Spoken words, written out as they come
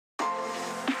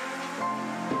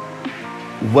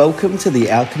Welcome to the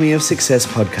Alchemy of Success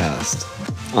podcast.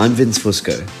 I'm Vince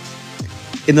Fusco.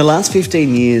 In the last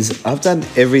 15 years, I've done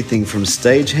everything from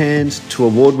stagehand to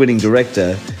award-winning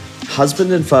director,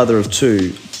 husband and father of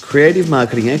two, creative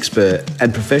marketing expert,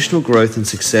 and professional growth and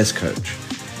success coach.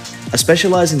 I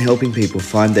specialize in helping people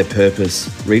find their purpose,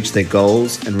 reach their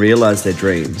goals, and realize their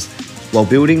dreams, while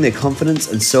building their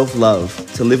confidence and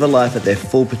self-love to live a life at their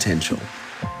full potential.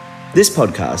 This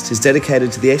podcast is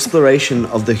dedicated to the exploration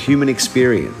of the human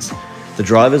experience, the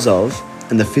drivers of,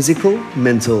 and the physical,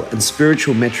 mental, and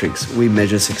spiritual metrics we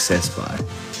measure success by.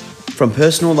 From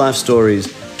personal life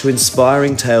stories to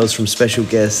inspiring tales from special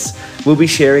guests, we'll be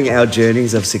sharing our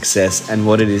journeys of success and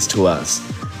what it is to us.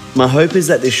 My hope is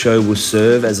that this show will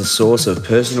serve as a source of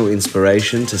personal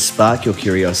inspiration to spark your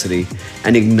curiosity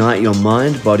and ignite your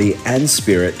mind, body, and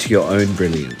spirit to your own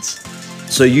brilliance,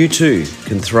 so you too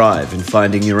can thrive in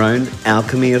finding your own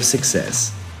alchemy of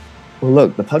success. Well,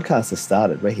 look, the podcast has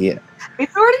started. We're here.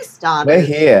 It's already started. We're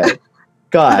here.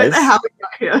 Guys, I don't know how we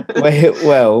got here. we're here.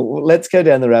 Well, let's go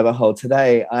down the rabbit hole.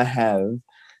 Today, I have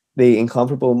the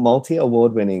incomparable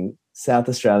multi-award-winning South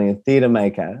Australian theatre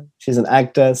maker. She's an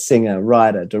actor, singer,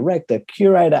 writer, director,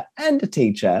 curator, and a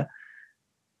teacher.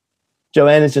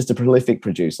 Joanne is just a prolific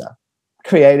producer,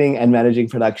 creating and managing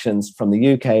productions from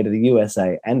the UK to the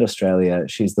USA and Australia.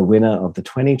 She's the winner of the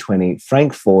 2020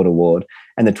 Frank Ford Award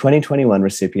and the 2021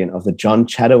 recipient of the John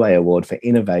Chataway Award for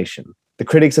Innovation. The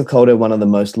critics have called her one of the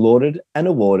most lauded and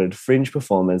awarded fringe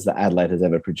performers that Adelaide has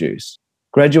ever produced.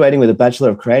 Graduating with a Bachelor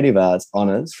of Creative Arts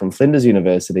honours from Flinders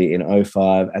University in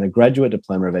 2005 and a Graduate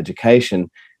Diploma of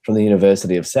Education from the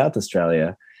University of South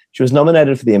Australia, she was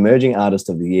nominated for the Emerging Artist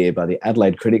of the Year by the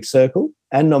Adelaide Critics Circle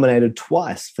and nominated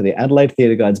twice for the Adelaide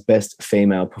Theatre Guide's Best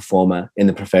Female Performer in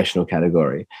the professional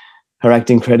category. Her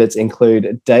acting credits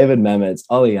include David Mamet's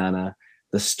Oleana,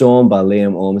 The Storm by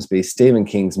Liam Ormsby, Stephen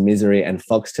King's Misery, and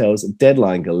Foxtel's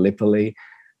Deadline Gallipoli.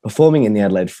 Performing in the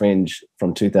Adelaide Fringe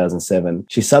from 2007,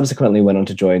 she subsequently went on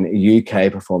to join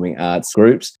UK performing arts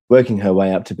groups, working her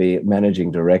way up to be managing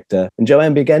director. And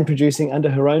Joanne began producing under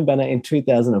her own banner in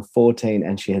 2014,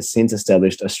 and she has since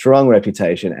established a strong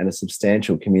reputation and a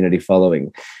substantial community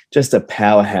following. Just a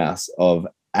powerhouse of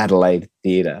Adelaide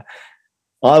theatre.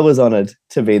 I was honoured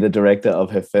to be the director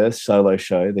of her first solo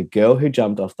show, The Girl Who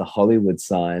Jumped Off the Hollywood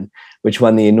Sign, which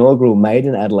won the inaugural Made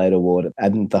in Adelaide Award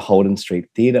and the Holden Street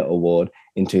Theatre Award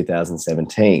in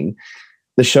 2017.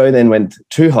 The show then went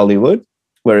to Hollywood,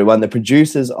 where it won the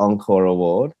Producers Encore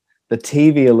Award, the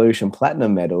TV Illusion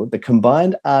Platinum Medal, the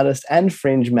Combined Artist and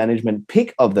Fringe Management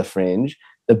Pick of the Fringe,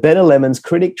 the Better Lemons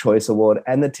Critic Choice Award,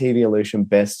 and the TV Illusion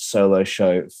Best Solo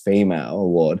Show Female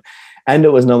Award. And it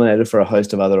was nominated for a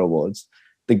host of other awards.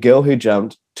 The Girl Who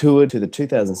Jumped toured to the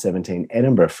 2017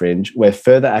 Edinburgh Fringe, where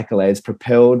further accolades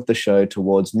propelled the show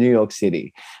towards New York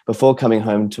City, before coming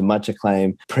home to much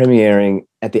acclaim, premiering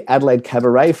at the Adelaide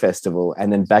Cabaret Festival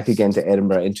and then back again to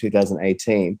Edinburgh in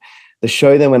 2018. The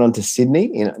show then went on to Sydney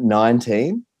in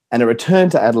 2019, and it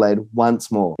returned to Adelaide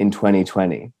once more in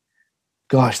 2020.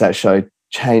 Gosh, that show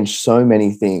changed so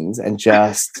many things and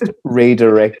just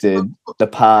redirected the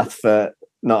path for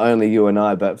not only you and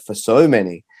I, but for so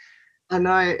many. I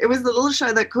know. It was the little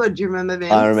show that could. Do you remember,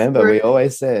 Vince? I remember. We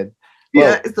always said.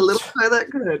 Yeah, it's the little show that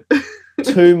could.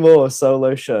 2 more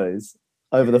solo shows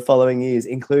over the following years,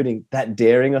 including That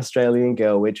Daring Australian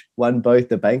Girl, which won both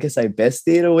the Bankersay Best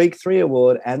Theatre Week 3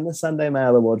 Award and the Sunday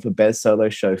Mail Award for Best Solo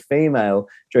Show Female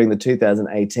during the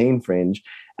 2018 Fringe.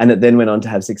 And it then went on to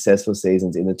have successful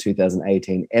seasons in the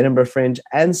 2018 Edinburgh Fringe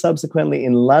and subsequently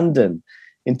in London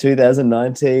in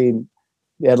 2019.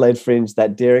 The Adelaide Fringe,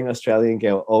 That Daring Australian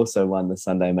Girl also won the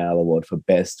Sunday Mail Award for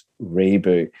Best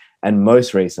Reboot. And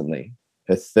most recently,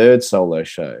 her third solo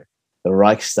show, The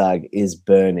Reichstag is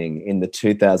Burning, in the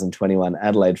 2021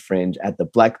 Adelaide Fringe at the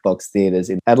Black Box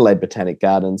Theatres in Adelaide Botanic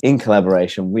Gardens in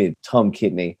collaboration with Tom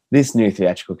Kidney. This new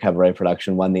theatrical cabaret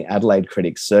production won the Adelaide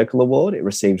Critics Circle Award. It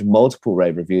received multiple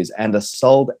rave reviews and a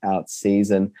sold-out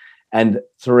season and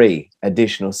 3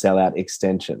 additional sell-out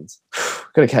extensions.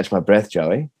 Got to catch my breath,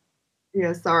 Joey.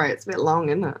 Yeah, sorry, it's a bit long,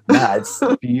 isn't it? Nah, it's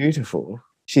beautiful.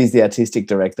 She's the artistic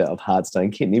director of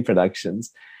Hartstone Kidney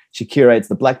Productions. She curates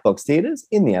the Black Box Theatres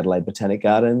in the Adelaide Botanic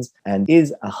Gardens and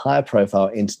is a high-profile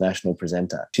international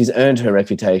presenter. She's earned her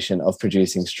reputation of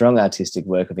producing strong artistic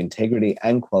work of integrity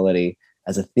and quality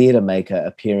as a theatre maker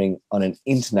appearing on an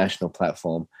international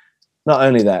platform. Not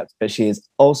only that, but she is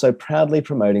also proudly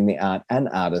promoting the art and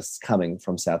artists coming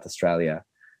from South Australia.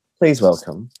 Please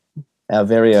welcome our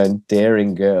very own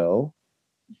daring girl,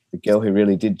 the girl who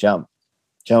really did jump,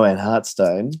 Joanne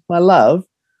Hartstone. My love,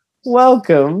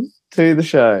 welcome to the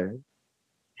show.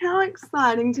 How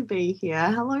exciting to be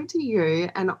here. Hello to you,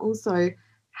 and also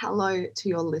hello to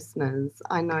your listeners.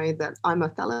 I know that I'm a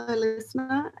fellow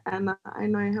listener, and I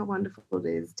know how wonderful it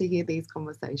is to hear these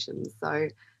conversations. So,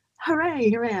 hooray,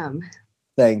 here I am.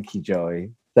 Thank you,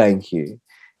 Joey. Thank you.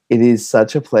 It is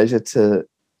such a pleasure to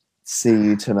see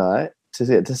you tonight, to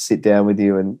get to sit down with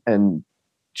you and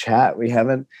chat. We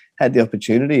haven't had the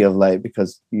opportunity of late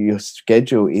because your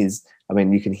schedule is, I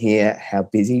mean, you can hear how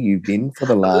busy you've been for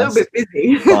the A little last bit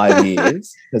busy. 5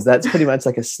 years, because that's pretty much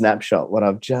like a snapshot. What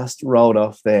I've just rolled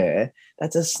off there,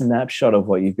 that's a snapshot of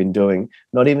what you've been doing,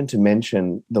 not even to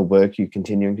mention the work you're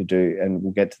continuing to do, and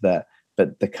we'll get to that,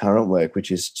 but the current work,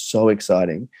 which is so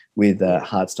exciting with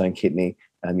Hartstone Kidney,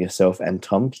 yourself and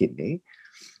Tom Kidney.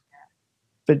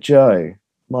 But Joe,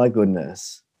 my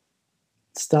goodness,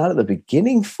 start at the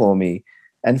beginning for me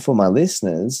and for my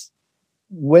listeners.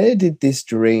 Where did this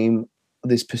dream,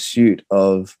 this pursuit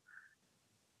of,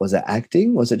 was it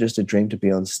acting? Was it just a dream to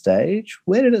be on stage?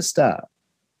 Where did it start?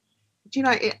 Do you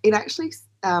know, it actually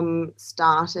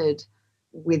started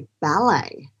with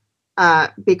ballet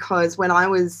because when I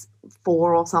was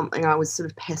 4 or something, I was sort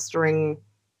of pestering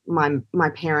my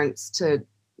parents to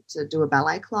do a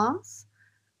ballet class.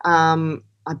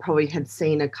 I probably had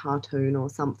seen a cartoon or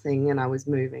something and I was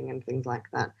moving and things like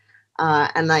that.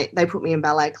 And they put me in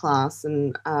ballet class,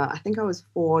 and I think I was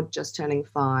 4, just turning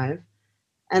 5.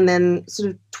 And then sort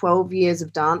of 12 years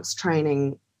of dance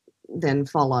training then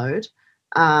followed,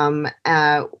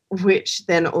 which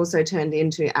then also turned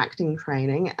into acting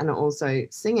training and also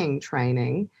singing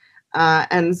training.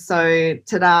 And so,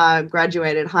 ta-da,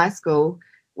 graduated high school,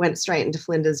 went straight into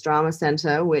Flinders Drama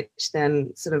Centre, which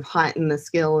then sort of heightened the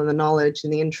skill and the knowledge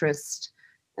and the interest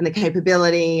and the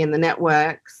capability and the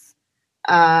networks.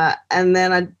 And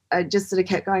then I just sort of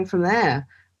kept going from there.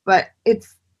 But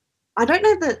I don't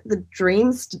know that the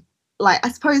dreams, like,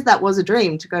 I suppose that was a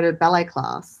dream to go to ballet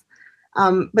class.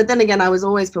 But then again, I was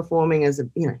always performing as a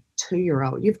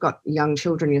 2-year-old. You've got young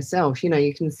children yourself.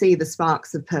 You can see the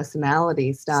sparks of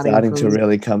personality starting to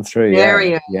really come through.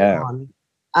 Very early on.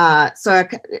 So,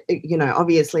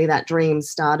 obviously that dream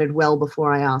started well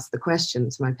before I asked the question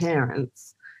to my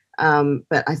parents.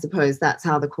 But I suppose that's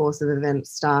how the course of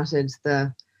events started,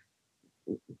 the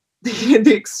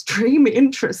extreme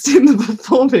interest in the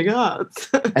performing arts.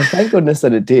 And thank goodness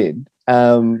that it did,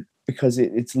 because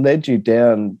it's led you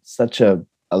down such a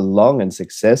long and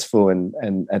successful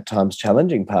and at times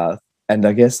challenging path. And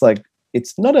I guess, like,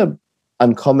 it's not a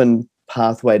uncommon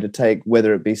pathway to take,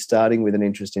 whether it be starting with an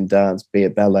interest in dance, be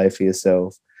it ballet for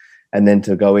yourself, and then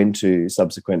to go into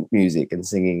subsequent music and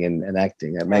singing and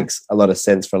acting. It makes a lot of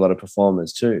sense for a lot of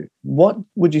performers too. What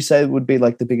would you say would be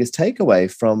like the biggest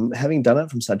takeaway from having done it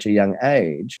from such a young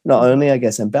age? Not only, I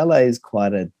guess, and ballet is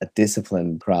quite a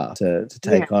disciplined craft to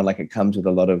take on, like, it comes with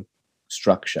a lot of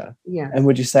structure. Yeah. And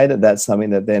would you say that that's something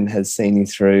that then has seen you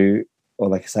through, or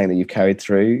like saying that you've carried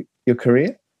through your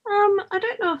career? I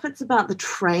don't know if it's about the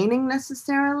training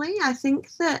necessarily. I think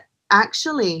that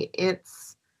actually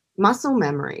it's muscle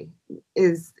memory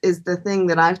is the thing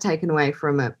that I've taken away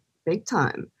from it big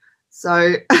time.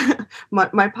 So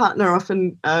my partner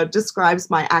often describes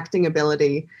my acting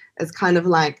ability as kind of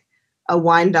like a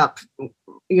wind-up,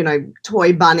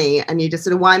 toy bunny, and you just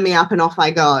sort of wind me up and off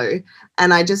I go.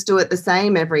 And I just do it the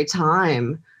same every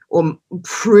time, or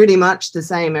pretty much the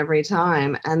same every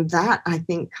time. And that, I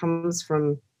think, comes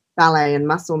from ballet and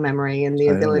muscle memory and the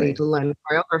ability to learn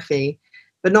choreography.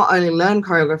 But not only learn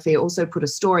choreography, also put a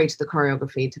story to the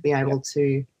choreography to be able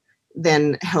to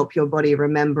then help your body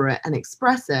remember it and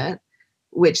express it,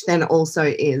 which then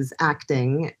also is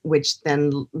acting, which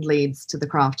then leads to the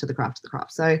craft,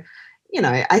 So,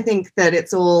 I think that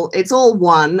it's all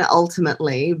one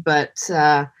ultimately, but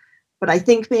I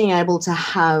think being able to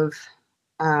have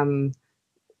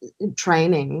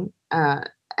training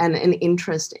and an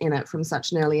interest in it from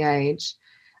such an early age,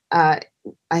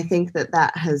 I think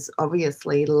that has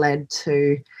obviously led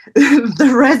to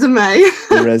the resume.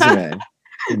 The resume.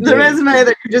 The resume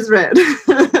that you just read.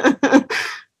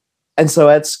 And so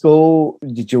at school,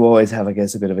 did you always have, I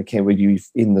guess, a bit of a camp? Were you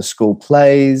in the school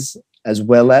plays as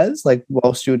well as, like,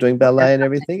 whilst you were doing ballet and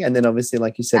everything? And then obviously,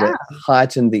 like you said, it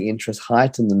heightened the interest,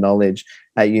 heightened the knowledge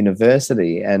at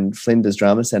university and Flinders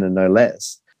Drama Centre, no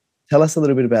less. Tell us a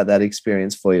little bit about that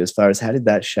experience for you, as far as how did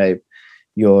that shape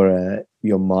your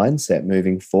mindset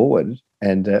moving forward,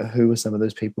 and who were some of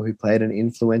those people who played an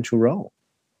influential role?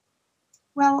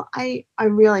 Well, I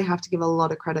really have to give a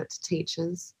lot of credit to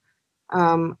teachers.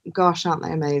 Gosh, aren't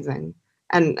they amazing?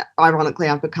 And ironically,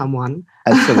 I've become one.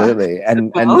 Absolutely.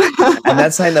 And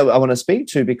that's something that I want to speak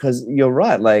to, because you're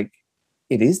right. Like,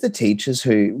 it is the teachers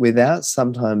who, without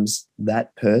sometimes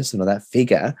that person or that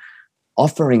figure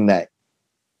offering that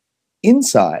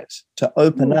insight to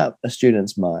open Mm. up a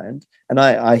student's mind. And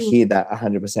I Mm. hear that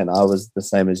 100%. I was the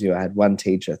same as you. I had one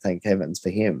teacher, thank heavens for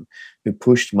him, who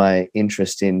pushed my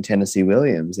interest in Tennessee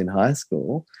Williams in high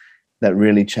school that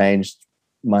really changed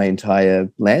my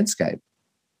entire landscape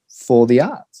for the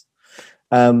arts.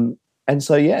 And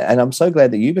so, yeah, and I'm so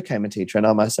glad that you became a teacher, and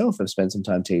I myself have spent some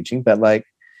time teaching, but like,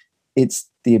 it's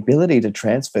the ability to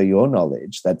transfer your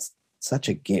knowledge that's such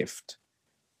a gift.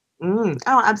 Oh,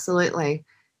 absolutely.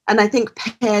 And I think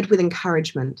paired with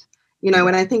encouragement. You know,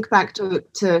 when I think back to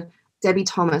Debbie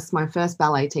Thomas, my first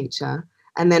ballet teacher,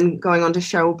 and then going on to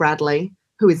Cheryl Bradley,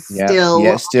 who is Yeah,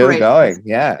 still still operating going.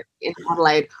 Yeah. in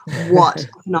Adelaide. What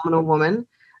a phenomenal woman.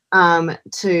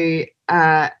 To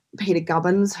Peter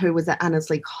Gubbins, who was at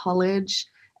Annesley College,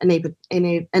 Anita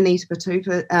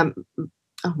Patupa,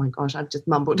 oh my gosh, I've just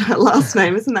mumbled her last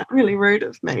name. Isn't that really rude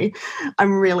of me?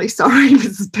 I'm really sorry,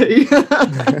 Mrs. P.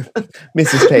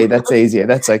 Mrs. P, that's easier.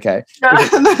 That's okay.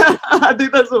 Yeah, I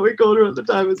think that's what we called her at the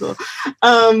time as well.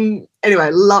 Anyway,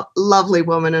 lovely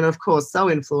woman, and of course, so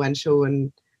influential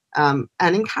and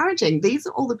encouraging. These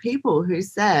are all the people who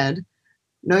said,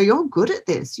 no, you're good at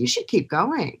this. You should keep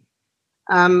going.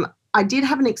 I did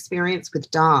have an experience with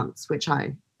dance, which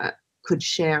I could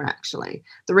share, actually.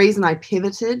 The reason I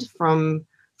pivoted from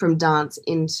dance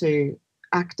into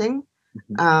acting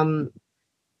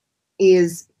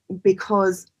is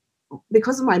because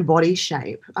of my body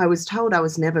shape. I was told I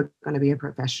was never going to be a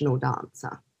professional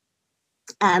dancer.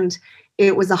 And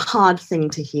it was a hard thing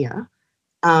to hear.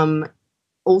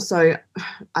 Also,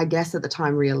 I guess at the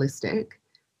time, realistic.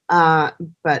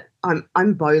 But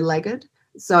I'm bow-legged,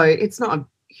 so it's not a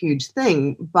huge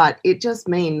thing, but it just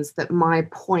means that my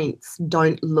points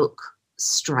don't look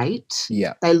straight.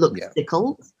 Yeah. They look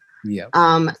sickled. Yeah.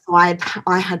 So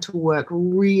I had to work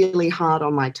really hard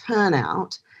on my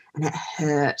turnout, and it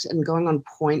hurt, and going on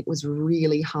point was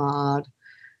really hard.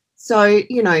 So,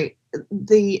 you know,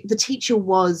 the teacher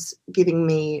was giving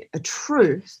me a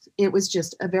truth. It was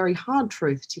just a very hard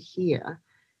truth to hear.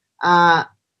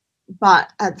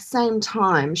 But at the same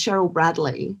time, Cheryl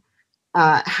Bradley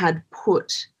had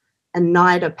put a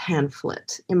NIDA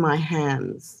pamphlet in my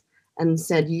hands and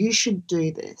said, you should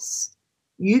do this.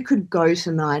 You could go to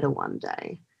NIDA one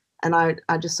day. And I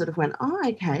just sort of went, oh,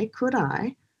 okay, could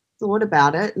I? Thought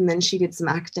about it. And then she did some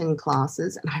acting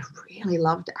classes, and I really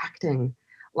loved acting.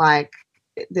 Like,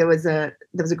 there was a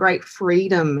great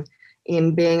freedom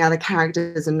in being other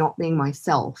characters and not being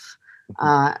myself.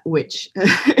 Which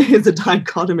is a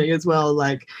dichotomy as well,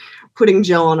 like putting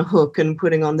Joe on a hook and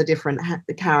putting on the different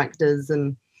the characters,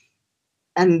 and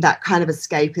that kind of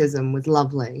escapism was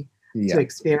lovely to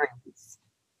experience.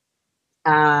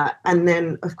 And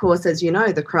then, of course, as you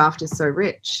know, the craft is so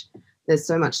rich. There's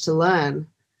so much to learn,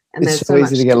 and it's there's so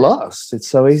easy to get lost. It's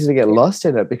so easy to get lost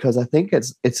in it, because I think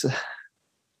it's.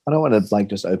 I don't want to like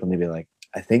just openly be like,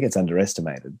 I think it's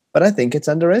underestimated, but I think it's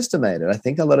underestimated. I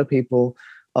think a lot of people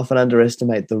often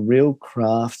underestimate the real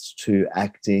craft to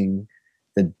acting,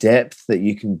 the depth that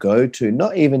you can go to,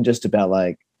 not even just about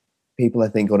like, people I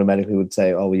think automatically would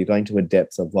say, oh, well, you're going to a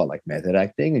depth of what, like method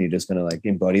acting, and you're just going to like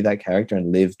embody that character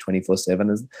and live 24/7.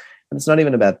 And it's not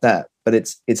even about that, but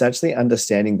it's actually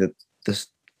understanding that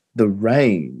the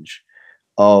range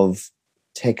of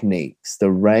techniques, the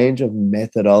range of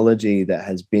methodology that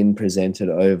has been presented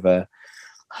over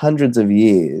hundreds of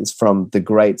years from the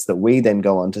greats that we then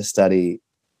go on to study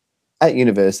at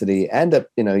university and at,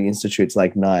 you know, institutes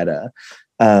like NIDA,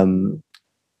 and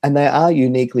they are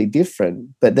uniquely different.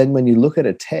 But then when you look at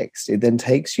a text, it then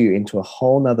takes you into a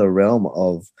whole nother realm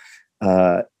of,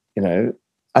 you know,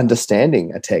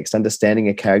 understanding a text, understanding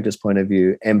a character's point of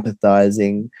view,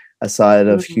 empathizing a side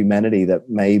of humanity that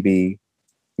maybe,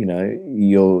 you know,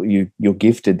 you're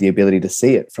gifted the ability to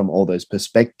see it from all those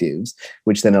perspectives,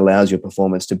 which then allows your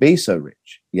performance to be so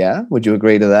rich. Yeah, would you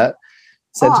agree to that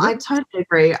sentiment? Oh, I totally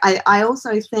agree. I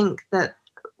also think that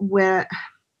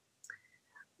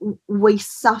we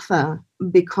suffer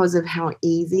because of how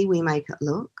easy we make it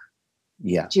look.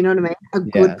 Yeah. Do you know what I mean? A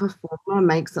good performer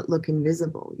makes it look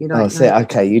invisible. You don't know. See,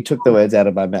 okay, you took the words out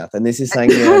of my mouth. And this is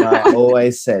something you and I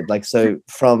always said. Like, so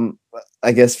from,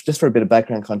 I guess, just for a bit of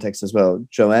background context as well,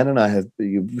 Joanne and I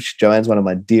Joanne's one of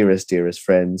my dearest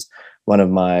friends, one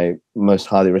of my most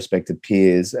highly respected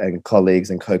peers and colleagues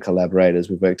and co-collaborators.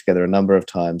 We've worked together a number of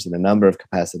times in a number of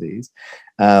capacities.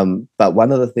 But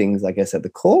one of the things, I guess, at the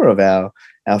core of our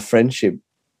friendship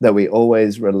that we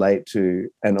always relate to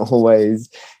and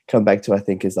always come back to, I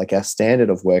think, is like our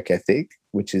standard of work ethic,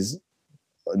 which is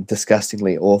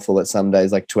disgustingly awful at some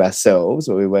days, like to ourselves,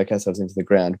 where we work ourselves into the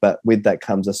ground. But with that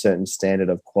comes a certain standard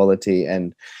of quality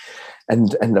and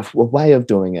and a way of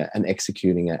doing it and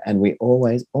executing it. And we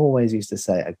always used to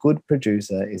say a good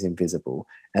producer is invisible,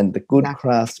 and the good Exactly.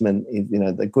 craftsman is,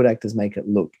 the good actors make it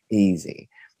look easy.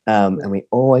 Yeah. And we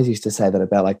always used to say that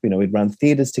about, like, we'd run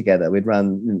theaters together, we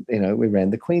ran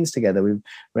the Queens together, we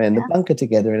ran the Bunker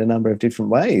together in a number of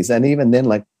different ways. And even then,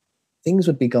 like, things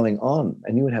would be going on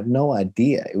and you would have no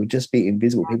idea. It would just be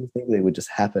invisible. People think that it would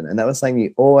just happen. And that was something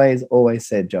you always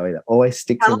said, Joey, that always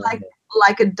sticks in my head.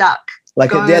 Like a duck. Like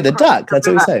the duck. That's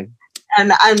what we say.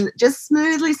 And just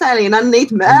smoothly sailing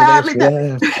underneath madly.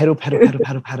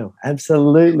 Paddle.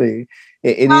 Absolutely.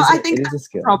 I think it is that's a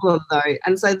skill. the problem, though.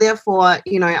 And so therefore,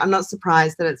 I'm not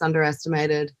surprised that it's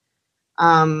underestimated.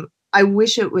 I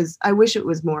wish it was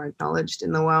more acknowledged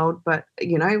in the world, but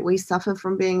we suffer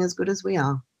from being as good as we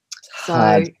are. So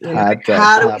how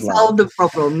do we solve the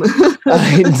problem?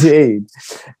 Indeed.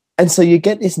 And so you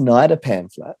get this NIDA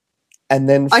pamphlet, and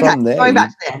then from there, going back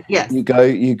to there, yes, you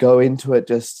go into it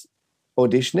just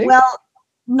auditioning. Well,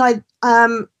 no,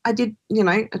 I did a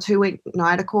 2-week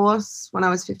NIDA course when I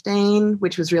was 15,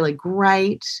 which was really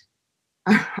great.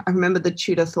 I remember the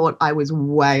tutor thought I was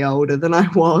way older than I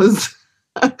was.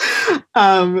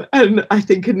 And I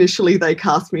think initially they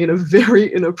cast me in a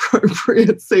very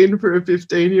inappropriate scene for a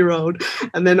 15-year-old,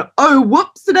 and then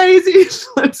whoopsie-daisy,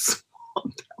 let's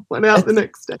swap that one out the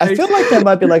next day. I feel like that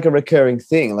might be like a recurring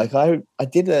thing. Like I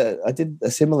did a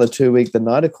similar 2-week the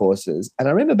NIDA courses, and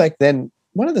I remember back then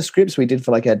one of the scripts we did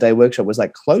for like our day workship was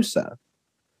like Closer,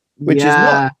 which is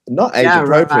not age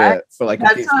appropriate for like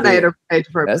that's not age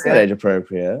appropriate. That's not age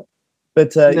appropriate.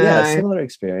 But similar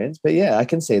experience. But yeah, I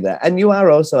can see that. And you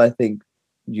are also, I think,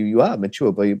 you are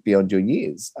mature beyond your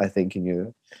years, I think, in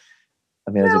your...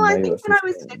 I think when I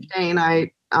was 15,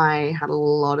 I had a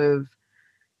lot of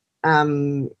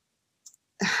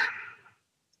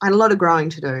growing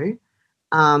to do.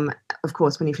 Of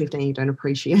course, when you're 15, you don't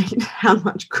appreciate how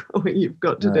much growing you've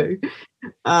got to do.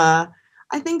 I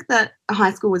think that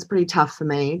high school was pretty tough for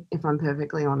me, if I'm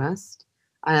perfectly honest.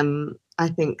 I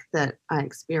think that I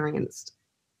experienced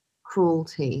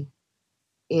cruelty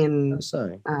in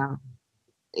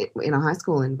a high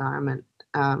school environment,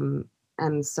 and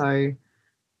so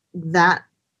that,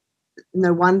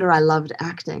 no wonder I loved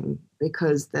acting,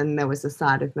 because then there was a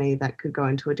side of me that could go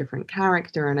into a different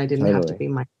character, and I didn't have to be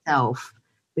myself,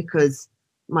 because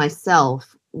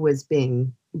myself was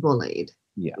being bullied.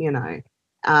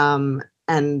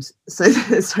 And so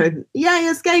yay,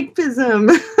 escapism.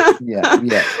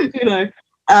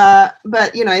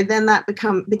 But then that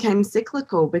became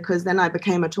cyclical, because then I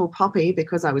became a tall poppy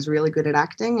because I was really good at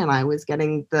acting and I was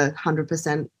getting the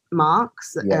 100%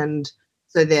 marks, and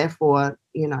so therefore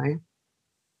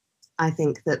I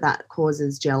think that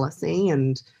causes jealousy,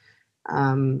 and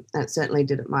that certainly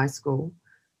did at my school,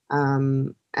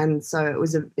 and so it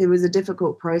was a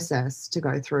difficult process to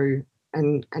go through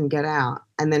and get out,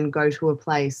 and then go to a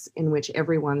place in which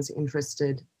everyone's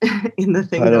interested in the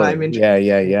thing that I'm interested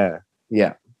in.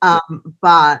 Yeah.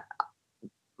 But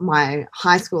my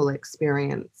high school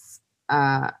experience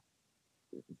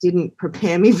didn't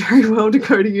prepare me very well to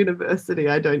go to university,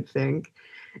 I don't think,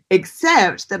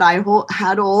 except that I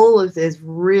had all of this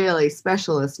really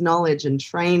specialist knowledge and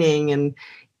training, and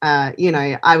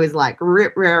I was like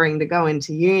rip-raring to go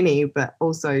into uni, but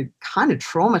also kind of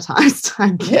traumatized,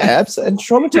 I guess. Yeah, absolutely. And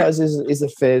traumatized is a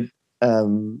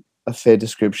fair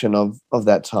description of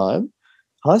that time.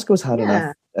 High school's hard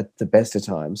enough at the best of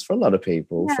times for a lot of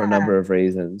people for a number of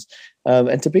reasons.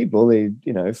 And to be bullied,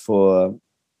 for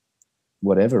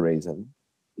whatever reason,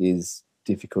 is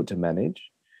difficult to manage.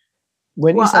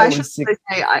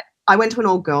 I went to an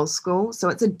all-girls school, so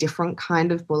it's a different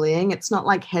kind of bullying. It's not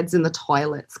like heads in the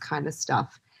toilets kind of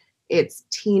stuff. It's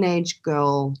teenage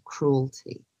girl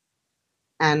cruelty.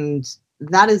 And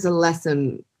that is a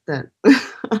lesson that,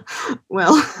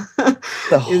 well...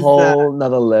 the whole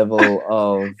nother level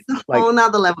of... It's a whole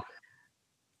nother level.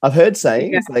 I've heard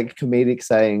sayings, like comedic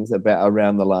sayings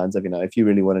around the lines of, if you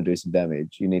really want to do some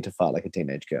damage, you need to fight like a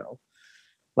teenage girl.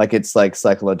 Like, it's like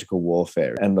psychological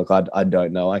warfare. And look, I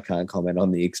don't know. I can't comment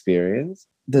on the experience.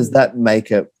 Does that make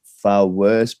it far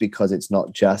worse because it's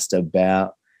not just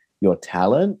about your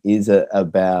talent? Is it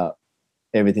about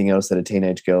everything else that a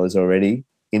teenage girl is already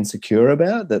insecure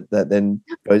about that then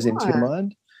goes into your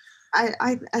mind?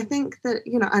 I think that,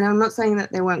 and I'm not saying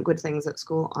that there weren't good things at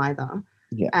school either.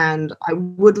 Yeah. And I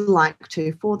would like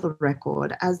to, for the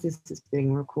record, as this is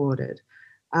being recorded,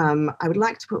 I would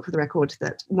like to put for the record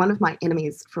that one of my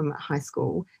enemies from high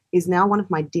school is now one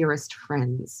of my dearest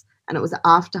friends. And it was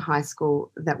after high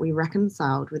school that we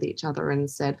reconciled with each other and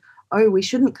said, oh, we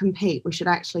shouldn't compete. We should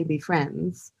actually be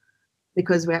friends.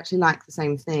 because we actually like the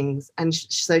same things. And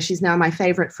so she's now my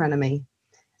favorite frenemy.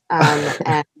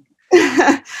 And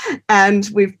and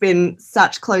we've been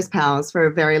such close pals for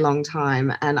a very long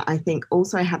time. And I think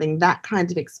also having that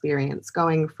kind of experience,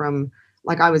 going from,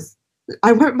 like,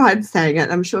 I won't mind saying it,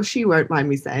 I'm sure she won't mind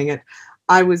me saying it,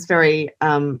 I was very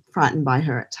frightened by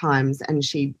her at times, and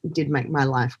she did make my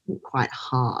life quite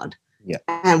hard. Yeah.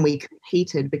 And we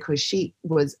competed because she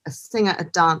was a singer, a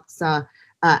dancer,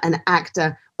 an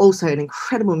actor, also an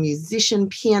incredible musician,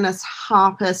 pianist,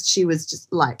 harpist. She was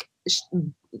just like,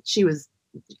 she was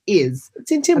is it's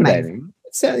intimidating.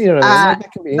 So, you know what I mean?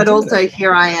 That can be but also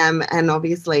here I am, and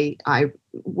obviously I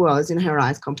was in her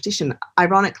eyes competition.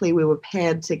 Ironically, we were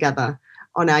paired together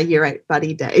on our year 8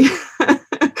 buddy day.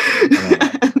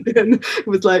 And then it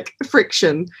was like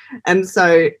friction. And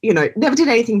so, you know, never did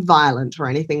anything violent or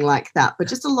anything like that, but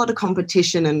just a lot of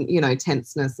competition and, you know,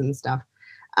 tenseness and stuff.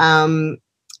 Anyway,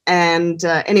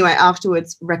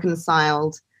 afterwards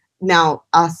reconciled. Now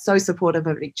are so supportive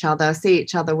of each other, see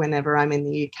each other whenever I'm in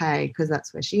the UK, because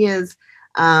that's where she is.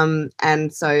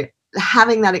 And so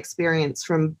having that experience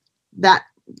from that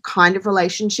kind of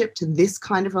relationship to this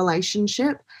kind of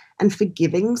relationship, and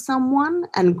forgiving someone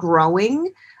and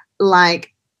growing,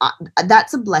 like,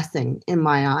 that's a blessing in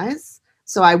my eyes.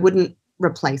 So I wouldn't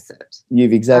replace it.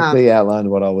 You've exactly outlined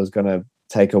what I was going to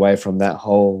take away from that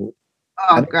whole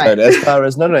great. As far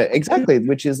as, no, exactly,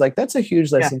 which is like, that's a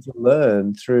huge lesson to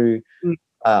learn through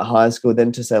high school.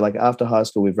 Then to say, like, after high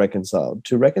school, we've reconciled.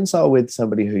 To reconcile with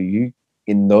somebody who you,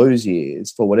 in those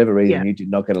years, for whatever reason, you did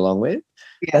not get along with,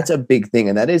 that's a big thing.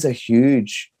 And that is a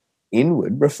huge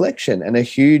inward reflection and a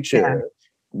huge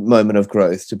moment of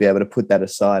growth, to be able to put that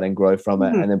aside and grow from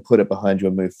it, and then put it behind you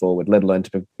and move forward, let alone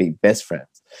to be best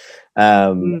friends.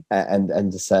 And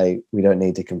to say, we don't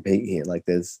need to compete here. Like,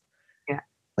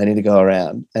 I need to go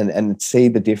around and see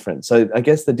the difference. So I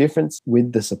guess the difference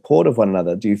with the support of one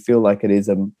another, do you feel like it is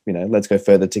let's go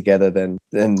further together than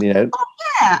you know? Oh,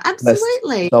 yeah,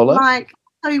 absolutely. Like,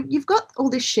 so you've got all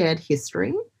this shared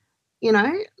history, you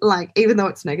know, like, even though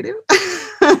it's negative.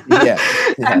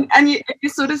 And you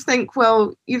sort of think,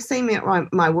 well, you've seen me at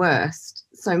my worst,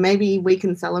 so maybe we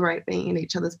can celebrate being in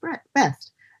each other's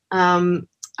best.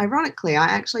 Ironically, I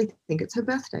actually think it's her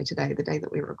birthday today, the day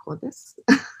that we record this.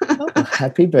 Oh,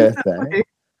 happy birthday.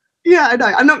 Yeah, I know.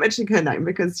 I'm not mentioning her name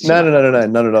because... No,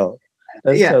 not at all.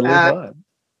 That's totally fine.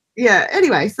 Yeah,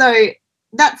 anyway, so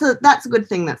that's a good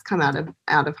thing that's come out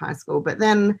of high school. But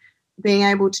then being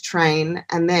able to train,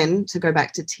 and then to go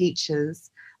back to teachers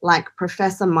like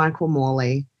Professor Michael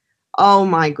Morley. Oh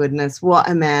my goodness, what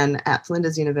a man at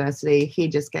Flinders University. He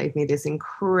just gave me this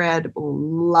incredible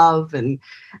love, and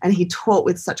he taught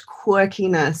with such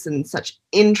quirkiness and such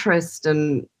interest,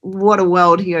 and what a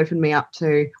world he opened me up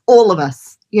to. All of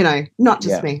us, you know, not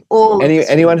just me.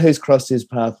 Anyone who's crossed his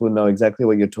path will know exactly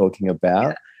what you're talking about.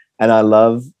 Yeah. And I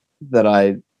love that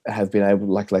I have been able,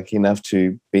 lucky enough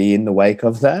to be in the wake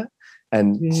of that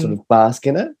and sort of bask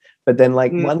in it. But then,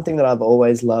 one thing that I've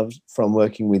always loved from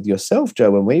working with yourself,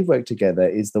 Jo, when we've worked together,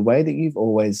 is the way that you've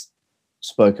always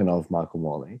spoken of Michael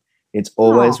Morley. It's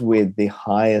always with the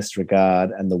highest regard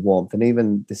and the warmth. And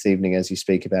even this evening, as you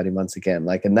speak about him once again,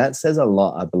 and that says a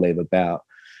lot, I believe, about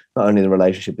not only the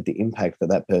relationship, but the impact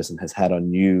that person has had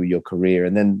on you, your career,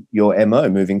 and then your MO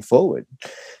moving forward.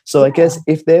 So I guess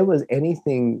if there was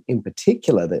anything in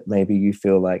particular that maybe you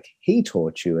feel like he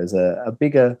taught you as a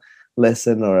bigger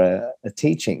lesson or a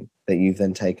teaching that you've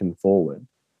then taken forward,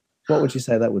 what would you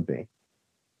say that would be?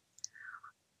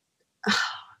 Oh,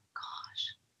 gosh,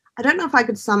 I don't know if I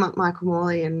could sum up Michael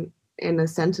Morley in a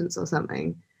sentence or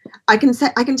something. I can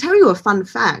tell you a fun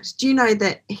fact. Do you know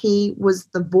that he was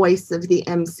the voice of the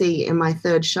MC in my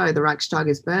third show, The Reichstag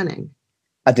is Burning?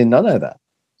 I did not know that.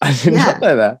 I did not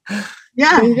know that.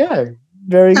 Yeah. There you go.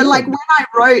 Very good. When I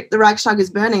wrote The Reichstag is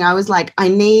Burning, I was like, I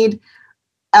need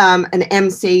an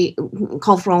MC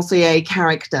conférencier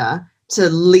character to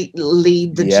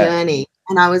lead the journey.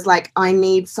 And I was like, I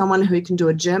need someone who can do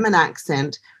a German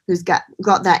accent, who's got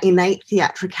that innate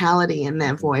theatricality in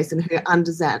their voice, and who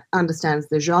understands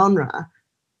the genre.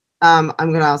 I'm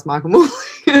going to ask Michael Morley.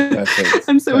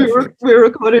 And so we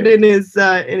recorded in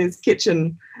his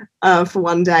kitchen for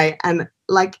one day, and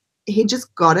he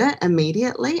just got it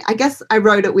immediately. I guess I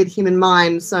wrote it with him in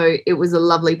mind, so it was a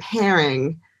lovely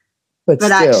pairing. But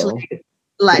still, actually,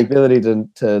 the ability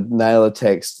to nail a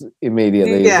text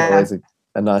immediately is always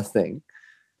a nice thing.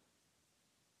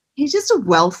 He's just a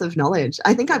wealth of knowledge.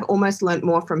 I think I've almost learnt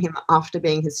more from him after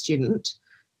being his student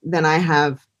than I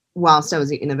have whilst I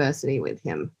was at university with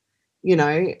him. You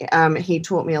know, he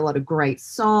taught me a lot of great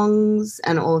songs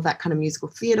and all of that kind of musical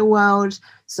theatre world,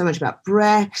 so much about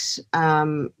Brecht,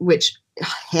 which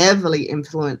heavily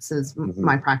influences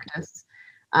my practice.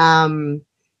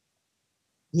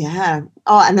 Yeah.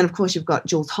 Oh, and then of course you've got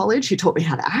Jules Hollidge, who taught me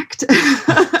how to act.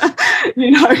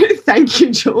 Thank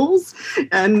you, Jules.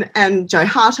 And Jo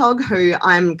Hartog, who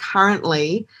I'm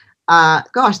currently,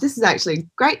 this is actually a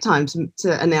great time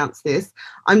to announce this.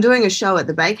 I'm doing a show at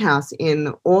the Bakehouse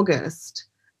in August,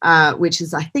 which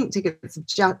is, I think, tickets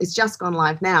it's just gone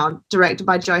live now, directed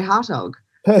by Jo Hartog.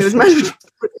 Perfect.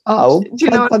 Do you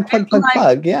know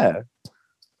plug, yeah.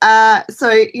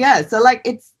 So like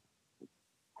it's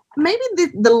maybe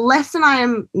the lesson I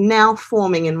am now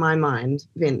forming in my mind,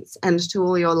 Vince, and to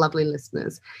all your lovely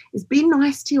listeners, is be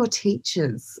nice to your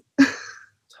teachers.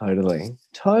 Totally.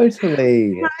 Nice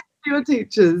to your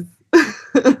teachers.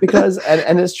 Because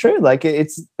and it's true, like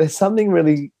there's something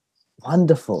really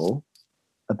wonderful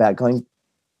about going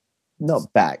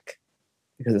not back,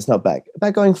 because it's not back,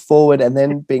 about going forward and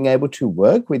then being able to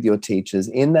work with your teachers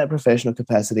in that professional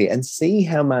capacity and see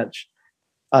how much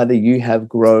either you have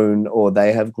grown or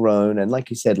they have grown. And like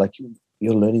you said, like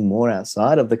you're learning more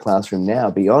outside of the classroom now,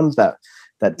 beyond that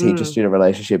teacher-student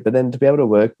relationship. But then to be able to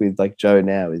work with like Jo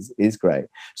now is great.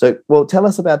 So, well, tell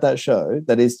us about that show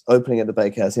that is opening at the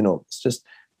Bakehouse in August. Just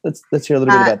let's hear a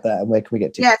little bit about that, and where can we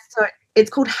get to? Yeah, so it's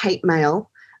called Hate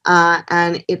Mail,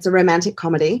 and it's a romantic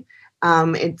comedy.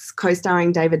 It's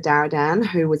co-starring David Daradan,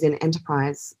 who was in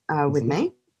Enterprise with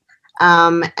me.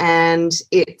 And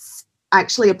it's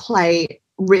actually a play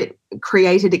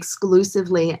created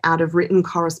exclusively out of written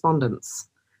correspondence.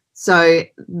 So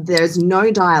there's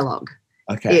no dialogue.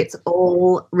 Okay. It's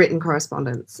all written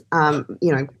correspondence,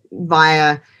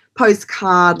 via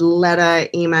postcard, letter,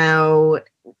 email,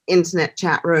 internet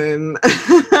chat room,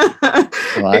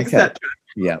 etc.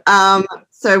 Yeah.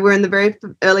 So we're in the very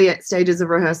early stages of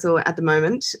rehearsal at the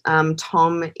moment.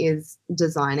 Tom is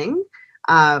designing,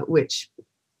 which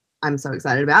I'm so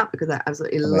excited about, because I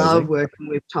absolutely love working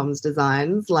with Tom's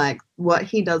designs. Like what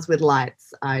he does with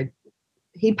lights,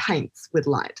 he paints with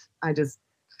light. I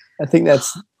think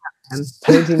that's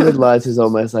painting with lights is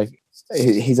almost like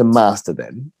he's a master.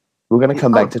 Then we're going to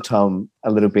come back to Tom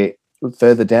a little bit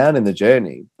further down in the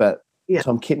journey, but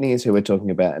Tom Kitney is who we're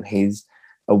talking about, and he's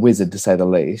a wizard, to say the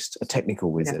least, a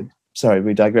technical wizard. Yeah. Sorry,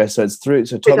 we digress. So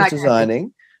Tom's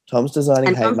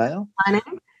designing Hate Mail.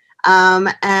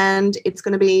 And it's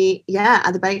going to be,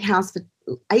 at the Bakehouse for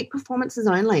 8 performances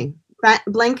only.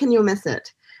 Blink and you'll miss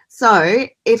it. So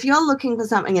if you're looking for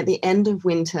something at the end of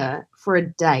winter for a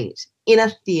date in a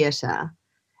theatre,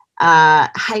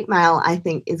 Hate Mail, I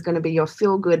think, is going to be your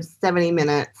feel-good 70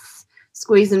 minutes,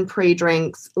 squeeze in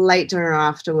pre-drinks, late dinner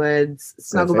afterwards,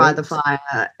 snuggle by the fire.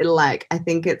 I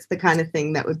think it's the kind of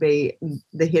thing that would be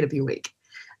the hit of your week.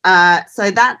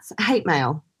 So that's Hate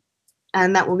Mail.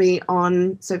 And that will be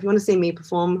on. So if you want to see me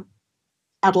perform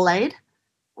Adelaide,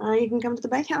 you can come to the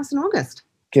Bakehouse in August.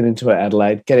 Get into it,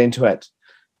 Adelaide. Get into it.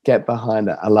 Get behind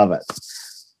it. I love it.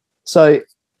 So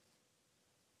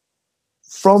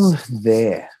from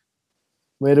there,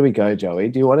 where do we go, Joey?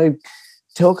 Do you want to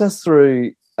talk us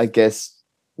through, I guess,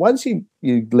 once you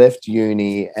left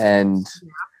uni, and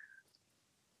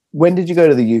when did you go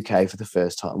to the UK for the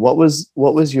first time? What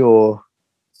was your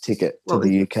ticket to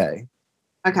the UK?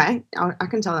 Okay, I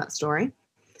can tell that story.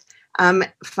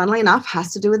 Funnily enough,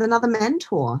 has to do with another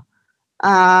mentor.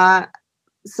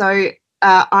 So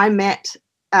I met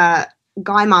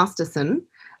Guy Masterson,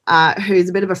 who's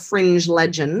a bit of a fringe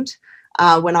legend,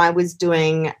 when I was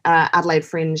doing Adelaide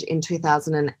Fringe in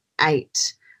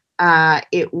 2008.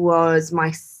 It was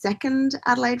my second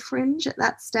Adelaide Fringe at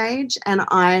that stage, and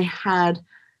I had...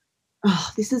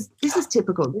 this is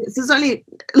typical. This is at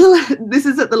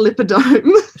the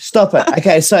Lipodome. Stop it.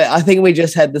 Okay, so I think we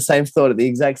just had the same thought at the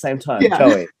exact same time,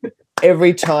 Joey.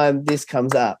 Every time this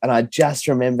comes up, and I just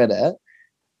remembered it,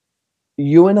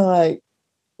 you and I,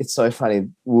 it's so funny.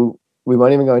 We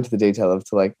won't even go into the detail of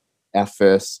like our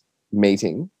first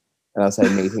meeting, and I'll say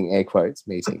meeting, air quotes,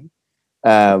 meeting,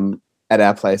 at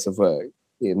our place of work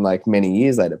in like many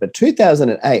years later. But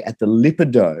 2008 at the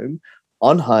Lipodome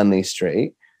on Hindley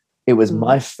Street. It was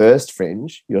my first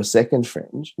fringe, your second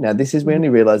fringe. Now, we only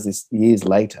realised this years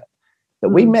later, that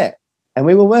we met and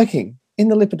we were working in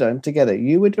the Lipodome together.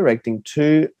 You were directing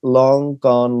 2 Long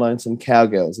Gone Lonesome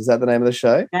Cowgirls. Is that the name of the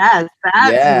show? Yes,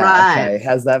 that's right. Okay.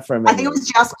 How's that for a minute? I think it was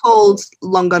just called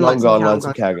Long Gone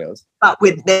Lonesome Cowgirls. But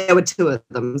there were 2 of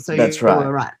them, so you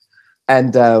were right.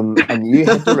 And you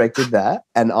had directed that,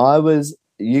 and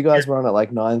you guys were on at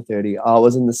like 9:30. I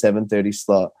was in the 7:30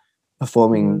 slot,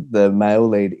 performing the male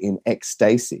lead in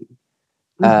Ecstasy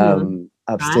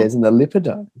upstairs in the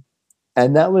Lipodome.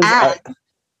 And that was...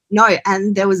 No,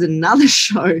 and there was another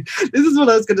show. This is what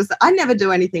I was going to say. I never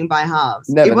do anything by halves.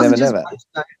 Never, it wasn't never, just never. one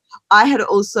show. I had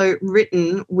also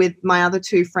written with my other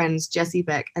two friends, Jessie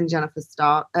Beck and Jenny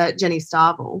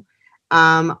Starvel.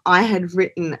 I had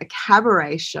written a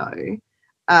cabaret show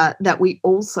that we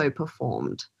also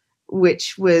performed,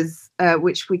 which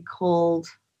we called,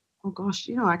 oh gosh,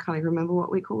 I can't even remember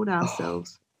what we called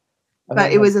ourselves.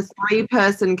 But it was a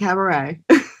 3-person cabaret.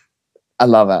 I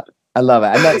love it. And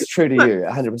that's true to you,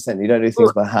 100%. You don't do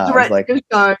things by halves. Directing a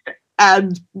show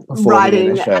and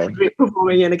writing and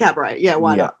performing in a cabaret. Yeah,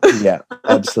 why not? Yeah,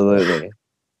 absolutely.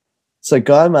 So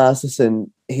Guy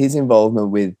Masterson, his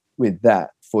involvement with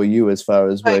that for you as far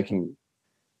as working.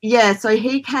 Yeah, so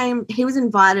he was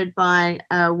invited by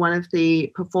one of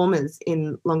the performers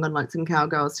in Long Gone Lonesome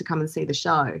Cowgirls to come and see the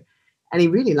show, and he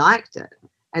really liked it.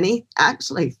 And he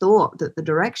actually thought that the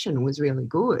direction was really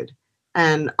good,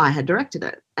 and I had directed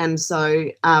it. And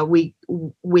so we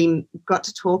got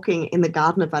to talking in the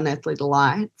Garden of Unearthly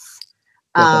Delights.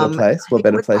 What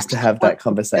better place to have that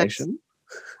conversation?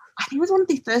 I think it was one of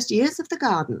the first years of the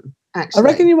Garden, actually. I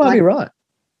reckon you might be right.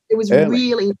 It was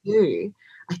really new.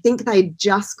 I think they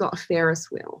just got a Ferris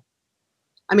wheel.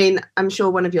 I mean, I'm sure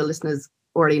one of your listeners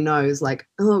already knows, like,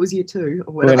 oh, it was year 2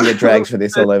 or whatever. We're going to get dragged for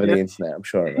this all over the internet, I'm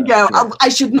sure. Yeah, I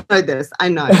should know this. I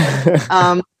know.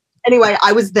 Anyway,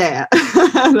 I was there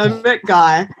and I met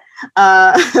Guy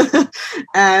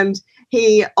and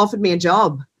he offered me a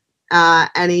job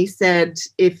and he said,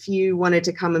 if you wanted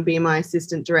to come and be my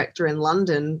assistant director in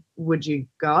London, would you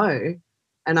go?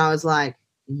 And I was like,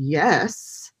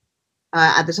 yes.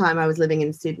 At the time I was living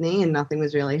in Sydney and nothing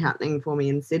was really happening for me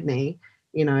in Sydney.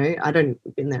 I'd only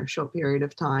been there a short period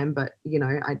of time, but,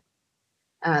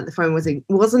 the phone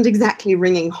wasn't exactly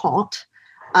ringing hot.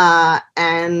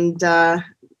 And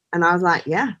I was like,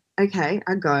 yeah, okay,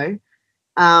 I'll go.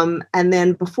 And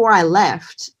then before I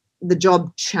left, the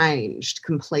job changed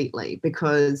completely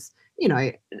because,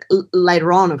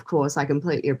 later on, of course, I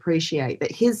completely appreciate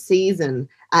that his season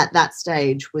at that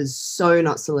stage was so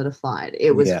not solidified.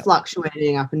 It was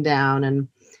fluctuating up and down, and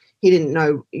he didn't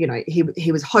know,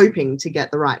 he was hoping to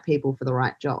get the right people for the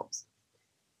right jobs.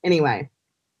 Anyway,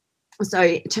 so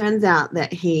it turns out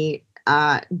that he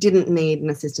didn't need an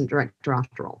assistant director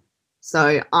after all.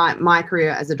 So my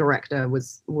career as a director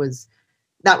was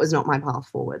not my path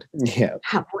forward. Yeah.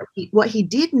 What he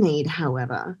did need,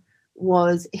 however,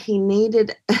 was he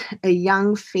needed a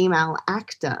young female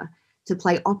actor to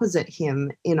play opposite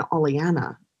him in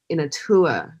Oleanna in a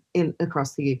tour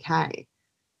across the UK.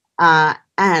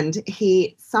 And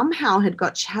he somehow had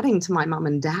got chatting to my mum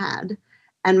and dad,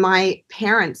 and my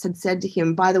parents had said to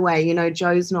him, by the way,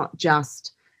 Jo's not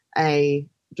just a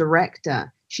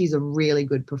director, she's a really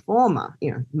good performer.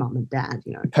 Mum and dad,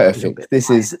 Perfect.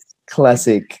 This is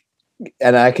classic.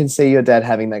 And I can see your dad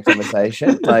having that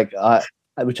conversation,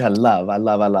 which I love. I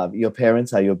love. Your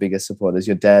parents are your biggest supporters.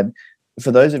 Your dad,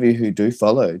 for those of you who do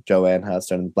follow Joanne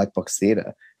Hartstone and Black Box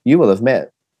Theatre, you will have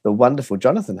met the wonderful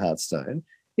Jonathan Hartstone.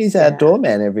 He's our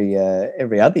doorman every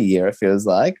other year, it feels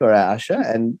like, or our usher,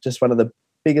 and just one of the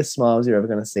biggest smiles you're ever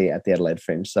going to see at the Adelaide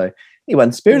Fringe. So he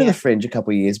won Spirit of the Fringe a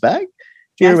couple of years back.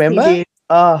 Do you remember? He did.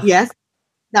 Oh, yes,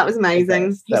 that was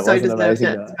amazing. He so deserved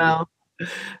it as well.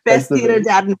 Best theatre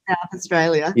dad in South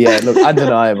Australia. Yeah, look,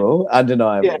 undeniable.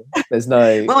 Yeah. There's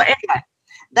no. Well, anyway,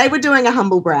 they were doing a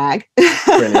humble brag.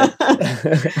 Brilliant.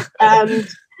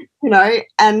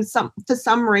 And for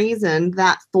some reason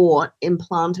that thought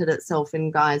implanted itself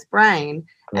in Guy's brain.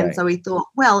 Right. And so he thought,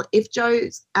 well, if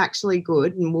Jo's actually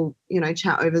good and we'll,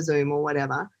 chat over Zoom or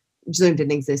whatever. Zoom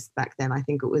didn't exist back then. I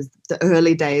think it was the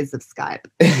early days of Skype.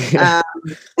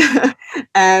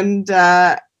 And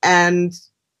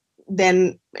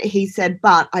then he said,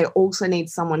 but I also need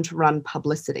someone to run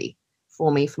publicity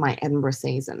for me for my Edinburgh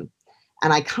season.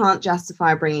 And I can't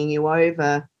justify bringing you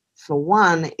over for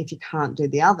one if you can't do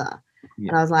the other. Yeah.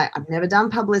 And I was like, I've never done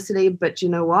publicity, but you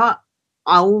know what?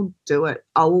 I'll do it.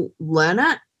 I'll learn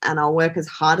it and I'll work as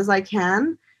hard as I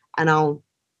can and I'll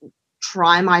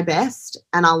try my best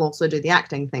and I'll also do the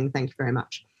acting thing. Thank you very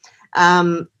much.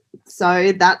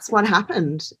 So that's what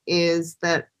happened, is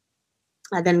that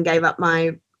I then gave up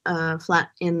my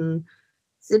flat in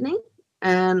Sydney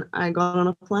and I got on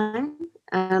a plane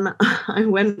and I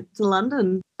went to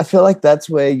London. I feel like that's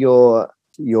where your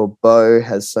bow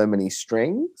has so many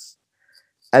strings.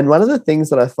 And one of the things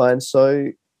that I find so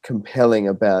compelling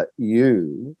about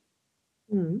you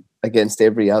against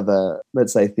every other,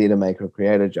 let's say, theatre maker or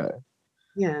creator, Jo,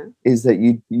 is that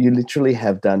you literally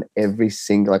have done every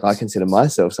single, like I consider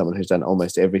myself someone who's done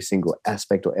almost every single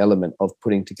aspect or element of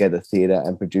putting together theatre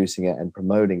and producing it and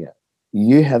promoting it.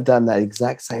 You have done that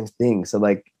exact same thing. So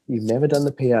like You've never done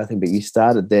the PR thing, but you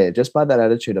started there just by that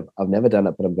attitude of, I've never done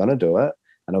it, but I'm going to do it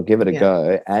and I'll give it a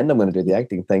go and I'm going to do the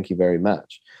acting. Thank you very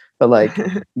much. But like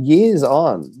years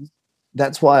on,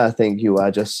 that's why I think you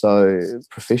are just so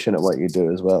proficient at what you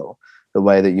do as well. The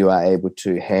way that you are able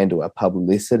to handle a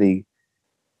publicity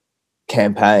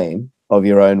campaign of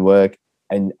your own work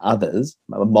and others,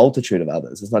 a multitude of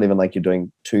others. It's not even like you're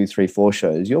doing 2, 3, 4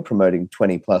 shows. You're promoting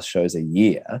 20 plus shows a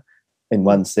year in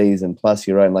one season, plus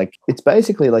your own. Like, it's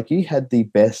basically like you had the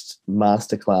best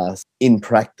masterclass in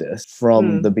practice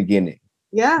from the beginning.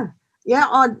 Yeah. Yeah,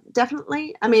 oh,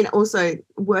 definitely. I mean, also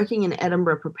working in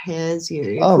Edinburgh prepares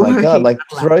you. Oh my God, like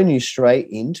thrown you straight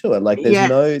into it. Like there's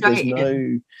no,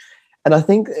 and I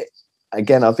think,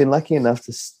 again, I've been lucky enough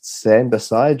to stand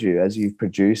beside you as you've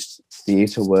produced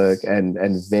theatre work and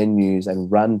venues and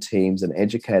run teams and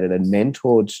educated and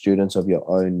mentored students of your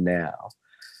own now.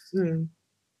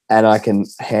 And I can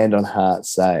hand on heart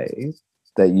say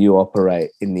that you operate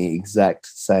in the exact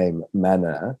same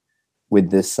manner with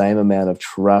the same amount of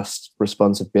trust,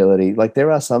 responsibility. Like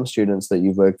there are some students that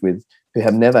you've worked with who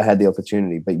have never had the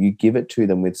opportunity, but you give it to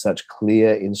them with such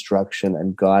clear instruction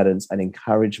and guidance and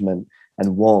encouragement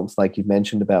and warmth, like you've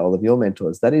mentioned about all of your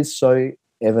mentors. That is so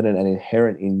evident and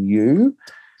inherent in you.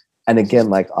 And again,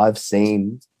 like I've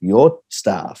seen your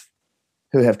staff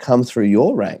who have come through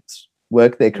your ranks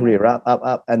work their career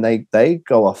up, and they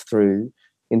go off through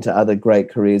into other great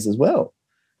careers as well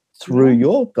through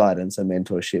your guidance and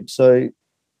mentorship. So,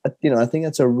 I think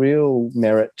that's a real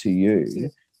merit to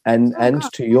you and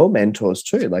to your mentors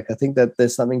too. Like I think that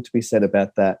there's something to be said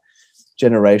about that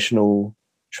generational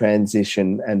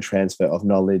transition and transfer of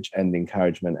knowledge and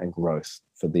encouragement and growth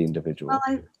for the individual.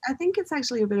 Well, I think it's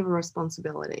actually a bit of a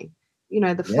responsibility.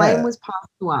 The flame was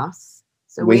passed to us,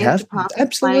 so we have to pass the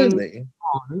flame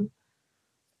on.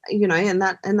 And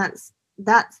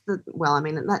that's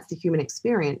the human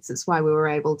experience. It's why we were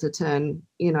able to turn,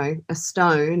 a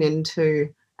stone into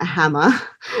a hammer,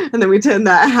 and then we turn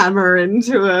that hammer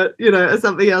into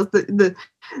something else. The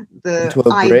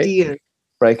ideas.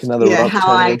 Break another rock,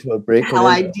 turn it into a brick. How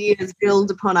ideas build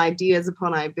upon ideas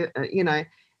upon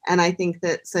and I think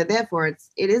that so therefore it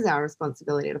is our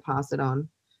responsibility to pass it on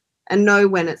and know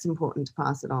when it's important to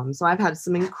pass it on. So I've had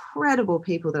some incredible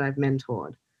people that I've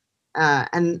mentored.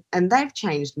 And they've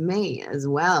changed me as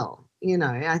well.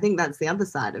 I think that's the other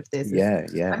side of this.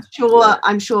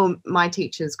 I'm sure my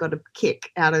teachers got a kick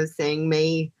out of seeing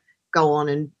me go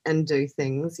on and do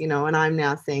things, and I'm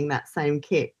now seeing that same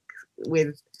kick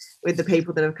with the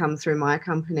people that have come through my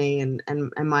company and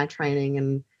my training,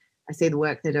 and I see the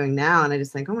work they're doing now, and I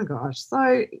just think, oh my gosh,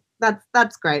 so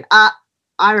that's great. I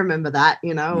remember that,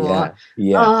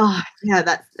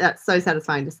 that's so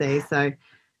satisfying to see. So.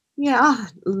 Yeah,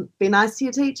 be nice to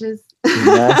your teachers. Be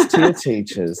nice to your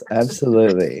teachers,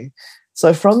 absolutely.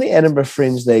 So from the Edinburgh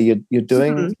Fringe there, you're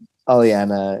doing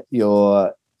Oleana,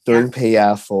 you're doing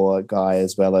PR for Guy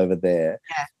as well over there.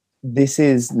 Yeah. This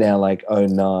is now like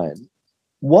 2009.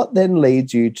 What then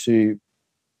leads you to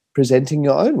presenting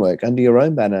your own work under your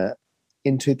own banner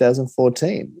in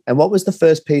 2014? And what was the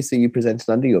first piece that you presented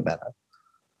under your banner?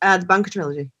 The Bunker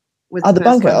Trilogy. The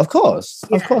Bunker, one. Of course.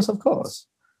 Yeah. Of course.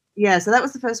 Yeah, so that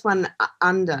was the first one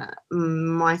under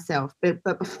myself. But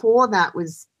before that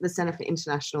was the Centre for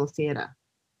International Theatre.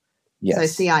 Yes. So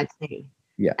CIT.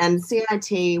 Yeah. And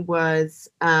CIT was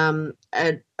a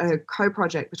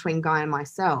co-project between Guy and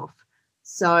myself.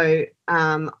 So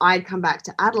I'd come back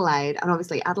to Adelaide, and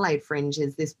obviously Adelaide Fringe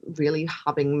is this really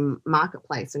hubbing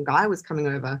marketplace, and Guy was coming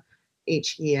over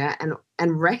each year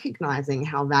and recognising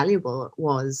how valuable it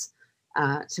was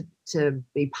to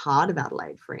be part of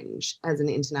Adelaide Fringe as an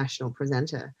international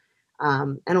presenter.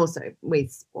 And also we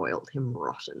spoiled him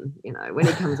rotten, when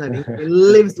he comes over, he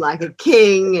lives like a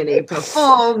king and he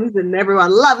performs and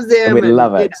everyone loves him. And we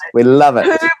love it. We love it.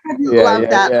 Who wouldn't love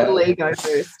that little ego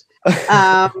boost?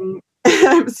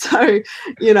 So,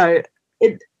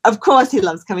 of course he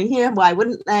loves coming here. Why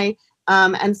wouldn't they?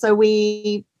 And so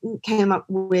we came up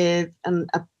with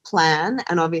a plan,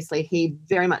 and obviously he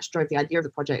very much drove the idea of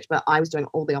the project, but I was doing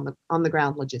all the on the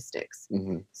ground logistics.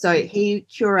 So he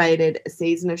curated a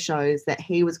season of shows that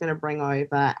he was going to bring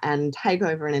over and take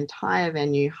over an entire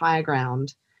venue, higher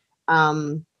ground,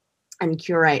 and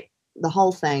curate the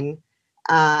whole thing,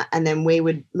 and then we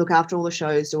would look after all the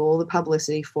shows, do all the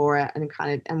publicity for it,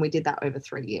 and we did that over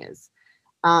 3 years.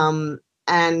 And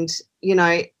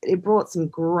it brought some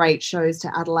great shows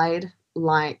to Adelaide,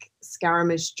 like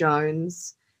Scaramouche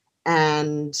Jones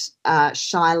and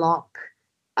Shylock,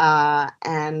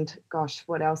 and gosh,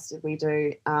 what else did we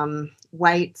do?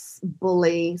 Waits,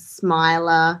 Bully,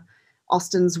 Smiler,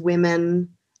 Austin's Women,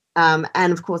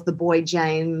 And of course, The Boy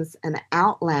James and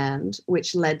Outland,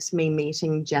 which led to me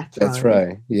meeting Jethro,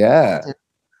 Jethro, yeah.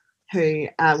 who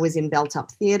was in Belt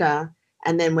Up Theatre.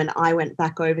 And then when I went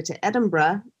back over to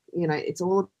Edinburgh, you know, it's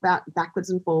all about backwards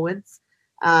and forwards.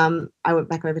 I went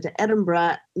back over to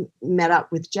Edinburgh, met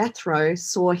up with Jethro,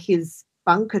 saw his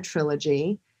Bunker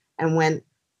trilogy, and went,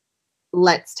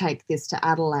 let's take this to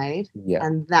Adelaide. Yeah.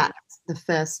 And that's the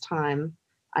first time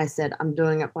I said, I'm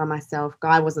doing it by myself.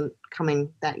 Guy wasn't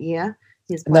coming that year.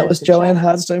 And that was Joanne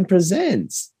Hartstone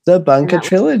Presents, the Bunker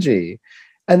trilogy.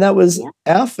 And that was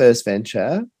our first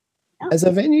venture as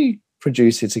a venue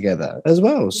producer together as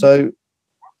well. So,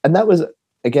 and that was,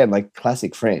 again, like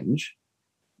classic Fringe.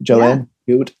 Joanne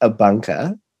built a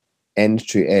bunker end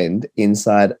to end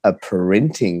inside a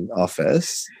printing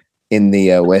office in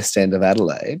the West End of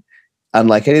Adelaide,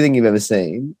 unlike anything you've ever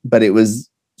seen. But it was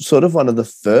sort of one of the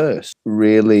first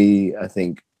really, I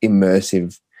think,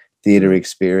 immersive theatre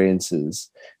experiences.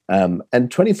 And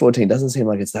 2014 doesn't seem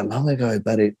like it's that long ago,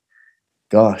 but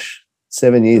gosh,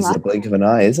 7 years is a blink of an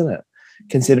eye, isn't it?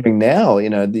 Considering now, you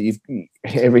know, that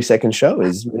every second show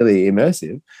is really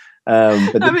immersive.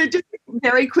 But I mean, just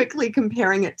very quickly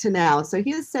comparing it to now. So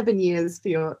here's 7 years for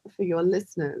your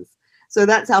listeners. So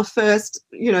that's our first,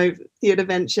 you know, theatre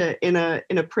venture in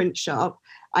a print shop.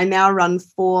 I now run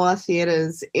 4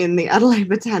 theatres in the Adelaide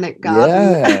Botanic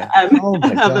Garden and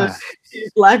have a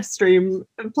live stream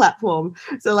platform.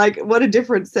 So, like, what a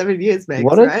difference 7 years makes.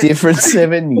 What a difference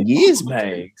 7 years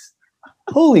makes.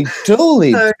 Holy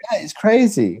dooly, that is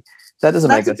crazy. That doesn't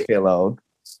make us feel old.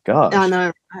 Gosh. I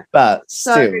know. Right? But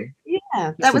still.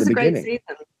 Yeah, that was a great season.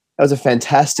 That was a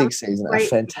fantastic season, a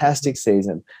fantastic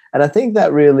season. And I think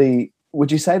that really,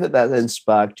 would you say that then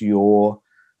sparked your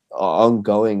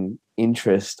ongoing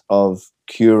interest of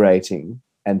curating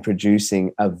and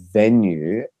producing a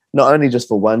venue, not only just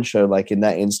for one show like in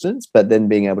that instance, but then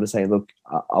being able to say, look,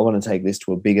 I want to take this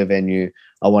to a bigger venue.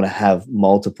 I want to have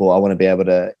multiple, I want to be able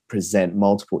to present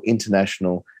multiple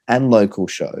international and local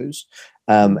shows.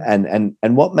 And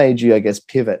what made you, I guess,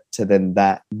 pivot to then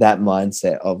that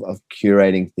mindset of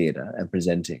curating theatre and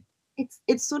presenting?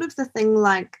 It's sort of the thing,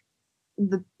 like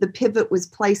the pivot was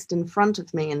placed in front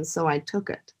of me, and so I took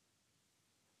it.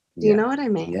 Do you know what I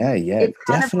mean? Yeah, it's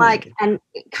kind of like, and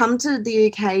come to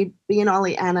the UK, be an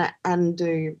Ollie Anna and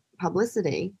do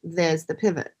publicity, there's the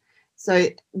pivot. So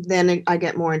then I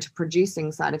get more into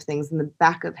producing side of things and the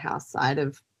back of house side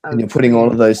of and you're putting all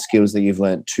of those skills that you've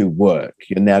learned to work.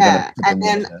 You're now going to put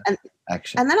them into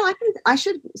action. And then I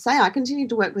should say I continued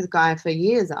to work with Guy for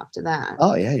years after that.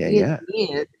 Oh, yeah.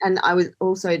 Years. And I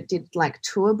did like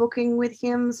tour booking with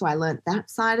him. So I learned that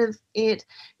side of it,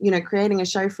 you know, creating a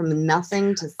show from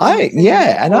nothing to something.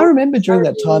 And I remember during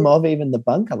that time of even the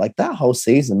bunker, like that whole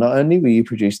season, not only were you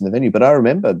producing the venue, but I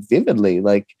remember vividly,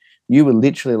 like, you were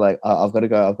literally like, I've got to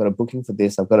go. I've got a booking for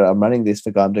this. I'm running this for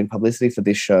Guy. I'm doing publicity for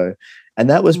this show. And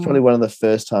that was probably one of the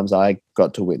first times I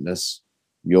got to witness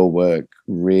your work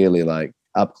really like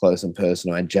up close and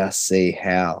personal and just see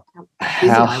how you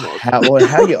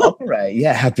operate.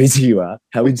 Yeah, how busy you are,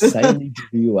 how insanely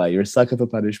busy you are. You're a sucker for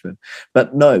punishment.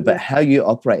 But how you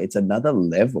operate, it's another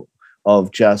level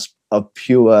of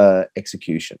pure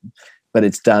execution. But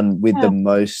it's done with the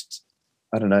most,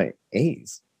 I don't know,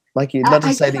 ease. Like, not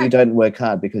to say that you don't work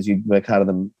hard, because you work harder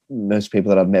than most people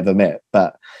that I've never met.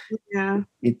 But, you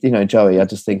know, Joey, I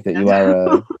just think that you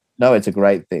are no, it's a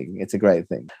great thing. It's a great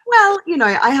thing. Well, you know,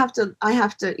 I have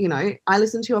to, you know, I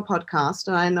listen to your podcast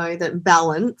and I know that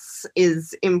balance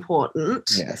is important.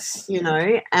 Yes. You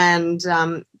know, and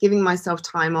giving myself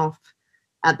time off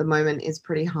at the moment is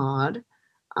pretty hard.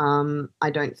 I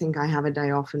don't think I have a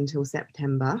day off until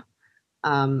September.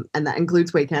 And that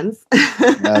includes weekends.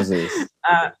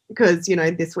 Because, you know,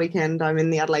 this weekend I'm in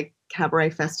the Adelaide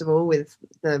Cabaret Festival with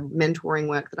the mentoring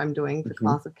work that I'm doing for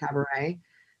Class of Cabaret.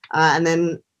 And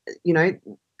then, you know,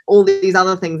 all these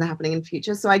other things are happening in the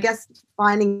future. So I guess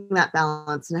finding that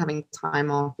balance and having time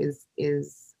off is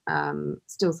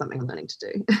still something I'm learning to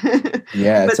do.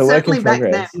 Yeah, but it's a work in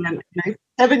progress. Back then, you know,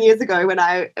 7 years ago when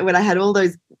I had all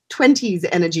those 20s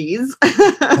energies.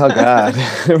 Oh God,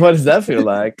 what does that feel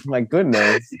like? My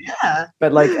goodness. Yeah.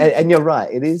 But like, and you're right,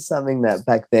 it is something that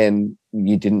back then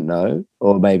you didn't know,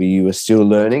 or maybe you were still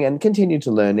learning and continue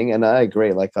to learning. And I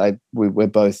agree, like we're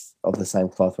both of the same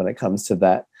cloth when it comes to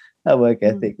that work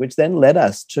ethic, which then led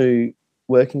us to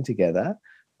working together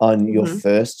on your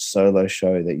first solo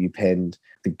show that you penned,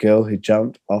 The Girl Who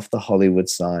Jumped Off the Hollywood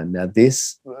Sign. Now,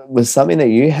 this was something that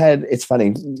you had, it's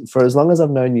funny, for as long as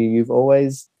I've known you, you've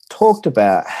always talked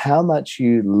about how much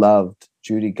you loved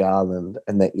Judy Garland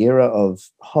and the era of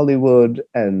Hollywood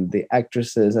and the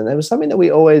actresses, and it was something that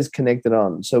we always connected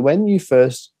on. So when you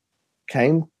first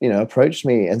came, approached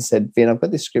me and said, Vin, I've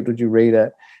got this script, would you read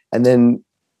it? And then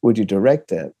would you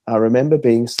direct it? I remember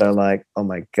being so like, oh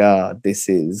my God, this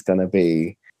is going to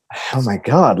be, oh my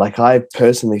God. Like I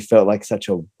personally felt like such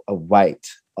a weight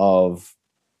of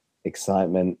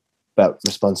excitement, but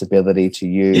responsibility to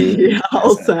you. Yeah,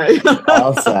 I'll say.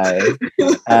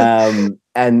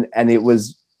 And it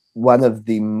was one of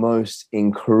the most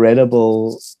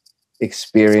incredible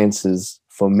experiences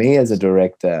for me as a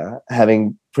director,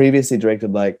 having previously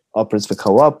directed like operas for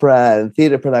co-opera and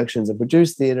theatre productions and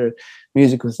produced theatre,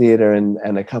 musical theatre,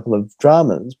 and a couple of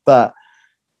dramas. But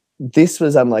this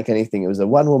was unlike anything. It was a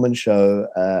one-woman show,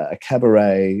 a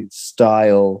cabaret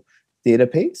style theatre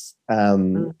piece,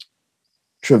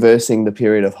 traversing the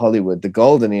period of Hollywood, the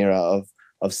golden era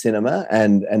of cinema,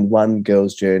 and one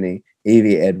girl's journey,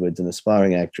 Evie Edwards, an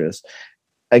aspiring actress,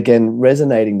 again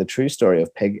resonating the true story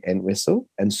of Peg Entwistle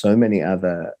and so many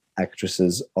other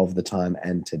actresses of the time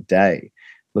and today,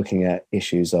 looking at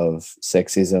issues of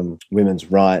sexism,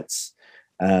 women's rights,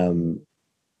 and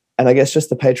I guess just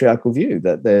the patriarchal view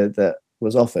that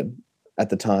was offered at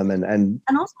the time, and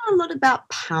also a lot about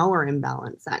power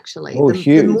imbalance, actually. Oh,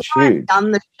 the more I've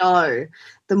done the show,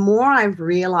 the more I've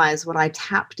realized what I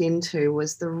tapped into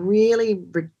was the really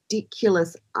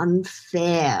ridiculous,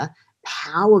 unfair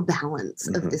power balance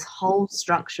of this whole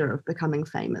structure of becoming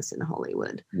famous in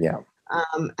Hollywood. Yeah.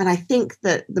 And I think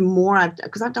that the more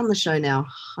because I've done the show now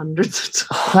hundreds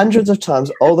of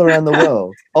times all around the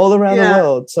world, the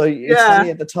world. So it's funny,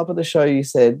 at the top of the show you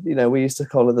said, we used to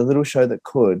call it the little show that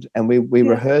could, and we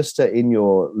rehearsed it in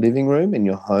your living room, in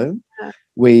your home.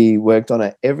 We worked on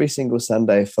it every single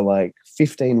Sunday for like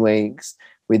 15 weeks.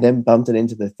 We then bumped it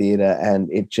into the theatre,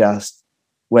 and it just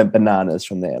went bananas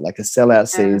from there, like a sellout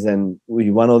season.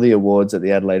 We won all the awards at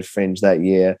the Adelaide Fringe that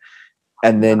year.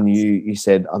 And then you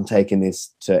said, I'm taking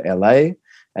this to LA,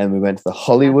 and we went to the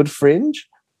Hollywood Fringe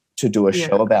to do a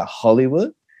show about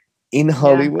Hollywood in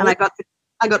Hollywood. And I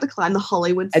got to climb the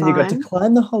Hollywood sign. And you got to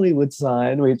climb the Hollywood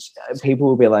sign, which people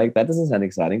will be like, that doesn't sound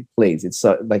exciting. Please, it's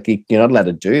so like you're not allowed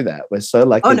to do that. We're so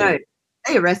lucky. Oh no,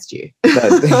 they arrest you.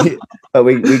 But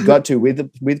we got to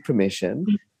with permission.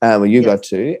 You got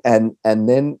to, and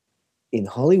then in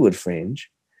Hollywood Fringe,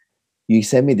 you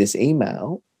send me this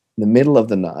email in the middle of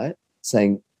the night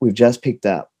saying, we've just picked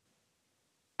up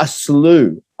a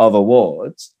slew of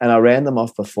awards, and I ran them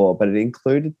off before, but it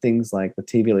included things like the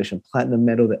TV Illusion Platinum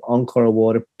Medal, the Encore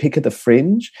Award, a pick at the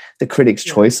Fringe, the Critics'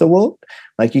 Choice Award.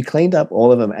 Like, you cleaned up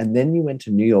all of them, and then you went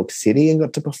to New York City and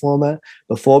got to perform it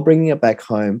before bringing it back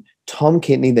home. Tom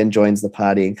Kidney then joins the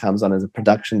party and comes on as a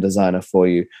production designer for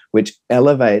you, which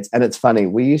elevates. And it's funny,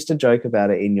 we used to joke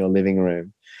about it in your living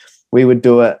room. We would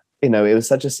do it. It was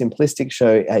such a simplistic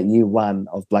show at year one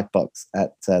of Black Box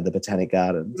at the Botanic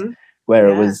Gardens, where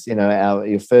it was,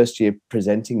 your first year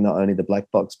presenting not only the Black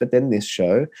Box, but then this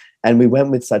show. And we went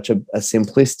with such a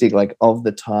simplistic, like, of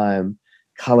the time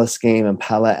color scheme and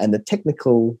palette, and the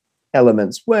technical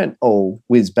elements weren't all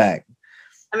whiz bang.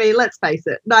 I mean, let's face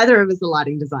it, neither of us are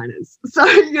lighting designers. So,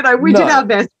 we did our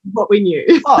best with what we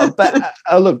knew. But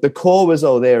look, the core was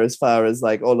all there as far as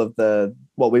like all of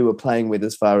what we were playing with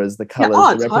as far as the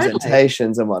colors, the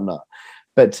representations and whatnot.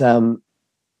 But Tom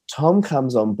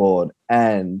comes on board,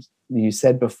 and you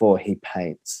said before he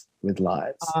paints with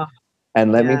lights.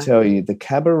 And let me tell you, the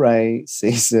cabaret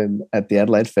season at the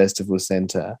Adelaide Festival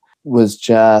Centre was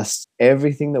just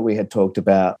everything that we had talked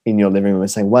about in your living room. We're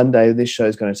saying one day this show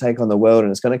is going to take on the world,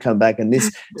 and it's going to come back, and this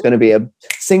is going to be a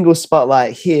single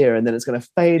spotlight here, and then it's going to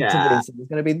fade to this, and it's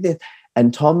going to be this.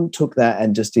 And Tom took that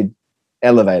and just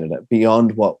elevated it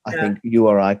beyond what I think you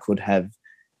or I could have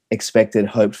expected,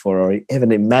 hoped for, or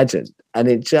even imagined. And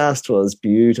it just was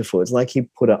beautiful. It's like he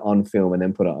put it on film and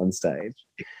then put it on stage.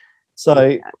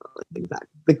 So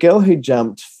The Girl Who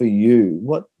Jumped, for you,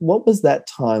 what was that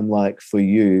time like for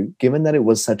you, given that it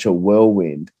was such a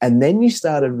whirlwind? And then you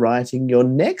started writing your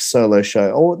next solo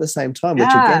show all at the same time, which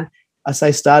again, I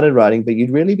say started writing, but you'd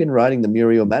really been writing the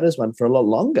Muriel Matters one for a lot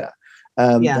longer,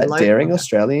 that daring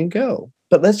Australian girl.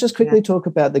 But let's just quickly talk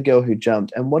about The Girl Who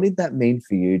Jumped, and what did that mean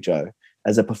for you, Jo,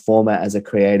 as a performer, as a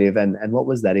creative, and what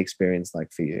was that experience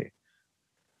like for you?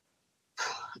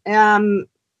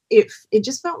 It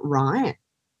just felt right.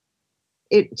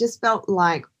 It just felt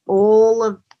like all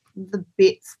of the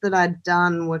bits that I'd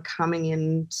done were coming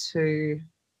into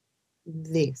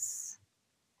this,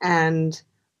 and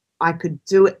I could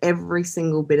do every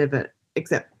single bit of it,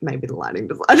 except maybe the lighting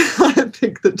design. I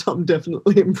think that Tom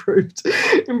definitely improved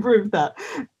that.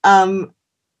 And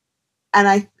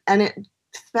it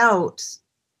felt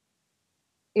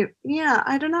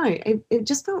I don't know. It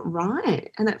just felt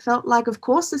right. And it felt like, of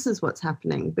course, this is what's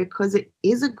happening because it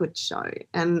is a good show.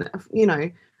 And,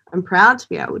 I'm proud to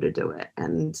be able to do it.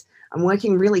 And I'm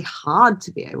working really hard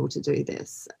to be able to do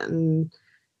this. And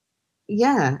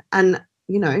yeah. And,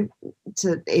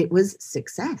 it was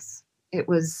success. It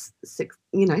was,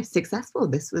 successful.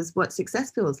 This was what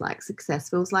success feels like. Success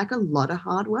feels like a lot of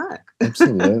hard work.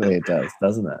 Absolutely, it does,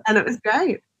 doesn't it? And it was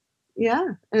great. Yeah.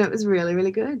 And it was really,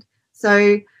 really good.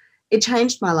 So it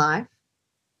changed my life.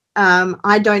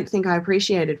 I don't think I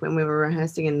appreciated when we were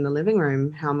rehearsing in the living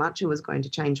room how much it was going to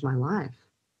change my life.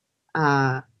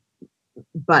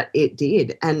 But it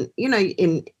did. And,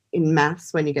 in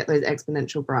maths, when you get those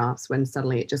exponential graphs, when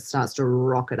suddenly it just starts to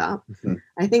rocket up, Mm-hmm.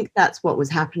 I think that's what was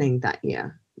happening that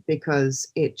year because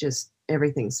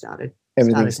everything started.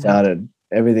 Everything started.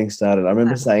 I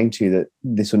remember saying to you that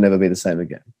this will never be the same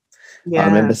again. Yeah. I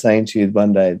remember saying to you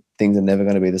one day, things are never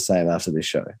going to be the same after this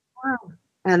show. Wow.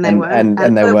 And they weren't.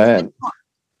 And they weren't.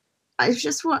 It's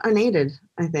just what I needed,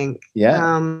 I think.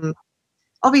 Yeah.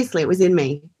 Obviously, it was in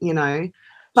me,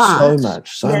 But so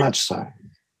much so.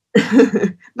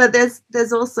 But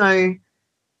there's also,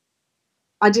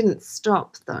 I didn't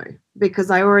stop though,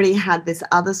 because I already had this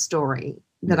other story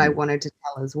that I wanted to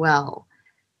tell as well.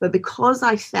 But because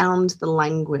I found the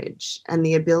language and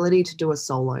the ability to do a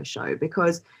solo show,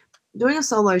 because doing a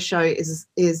solo show is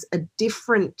a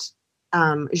different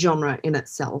genre in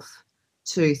itself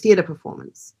to theatre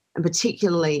performance, and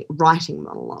particularly writing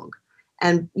monologue.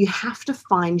 And you have to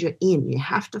find your in. You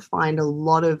have to find a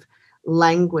lot of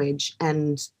language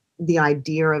and the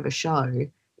idea of a show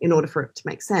in order for it to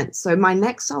make sense. So my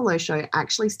next solo show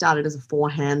actually started as a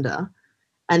 4-hander,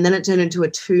 and then it turned into a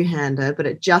 2-hander, but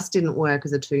it just didn't work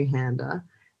as a 2-hander.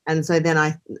 And so then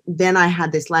I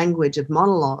had this language of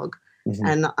monologue,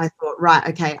 and I thought, right,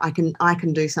 okay, I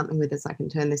can do something with this. I can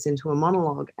turn this into a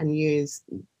monologue and use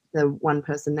the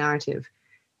one-person narrative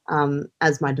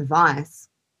as my device.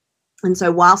 And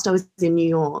so whilst I was in New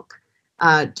York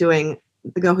doing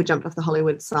The Girl Who Jumped Off the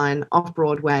Hollywood Sign off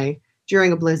Broadway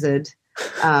during a blizzard.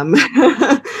 Living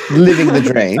the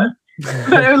dream.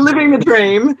 Living the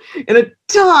dream in a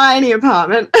tiny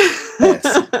apartment.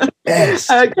 Yes.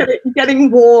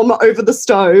 Getting warm over the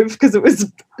stove because it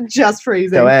was just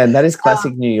freezing. Joanne, that is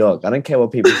classic New York. I don't care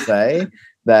what people say.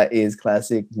 That is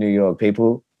classic New York.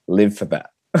 People live for that.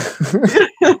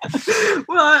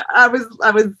 Well, I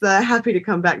was happy to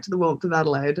come back to the warmth of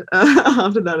Adelaide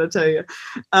after that, I tell you.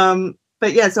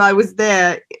 But yeah, so I was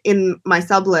there in my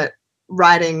sublet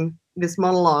writing this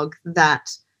monologue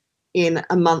that in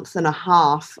a month and a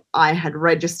half I had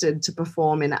registered to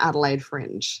perform in Adelaide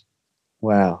Fringe.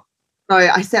 Wow. So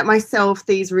I set myself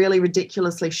these really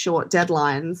ridiculously short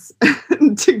deadlines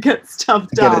to get stuff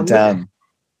done. Get it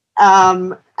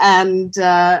done. And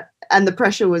the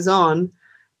pressure was on.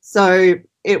 So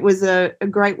it was a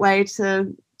great way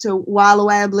to while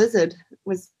away a blizzard,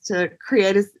 was to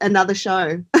create another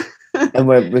show. And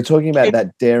we're talking about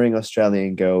that daring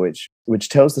Australian girl, which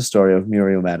tells the story of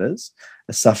Muriel Matters,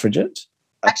 a suffragette.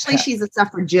 Actually, she's a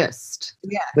suffragist.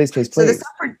 Yeah. Please. So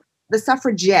the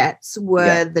suffragettes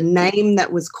were the name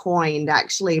that was coined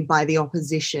actually by the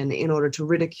opposition in order to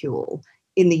ridicule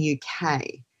in the UK.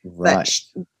 Right.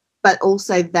 But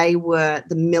also they were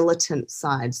the militant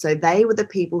side. So they were the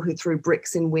people who threw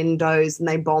bricks in windows and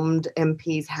they bombed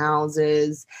MPs'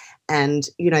 houses, and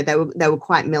they were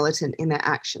quite militant in their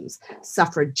actions.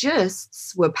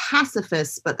 Suffragists were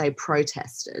pacifists, but they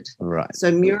protested. Right.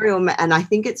 So Muriel, and I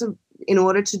think in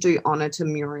order to do honor to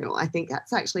Muriel, I think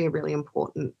that's actually a really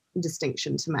important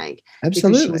distinction to make.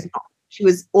 Absolutely. Because she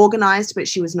was organized, but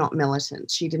she was not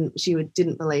militant. She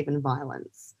didn't believe in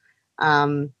violence.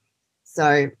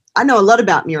 So I know a lot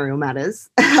about Muriel Matters.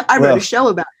 I wrote a show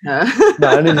about her.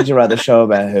 Not only did you write the show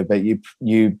about her, but you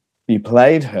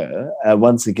played her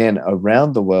once again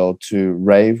around the world to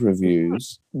rave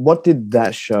reviews. What did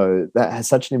that show that has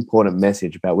such an important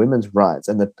message about women's rights?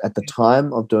 And at the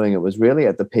time of doing it was really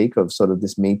at the peak of sort of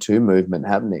this Me Too movement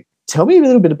happening. Tell me a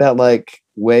little bit about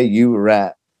where you were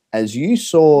at as you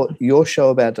saw your show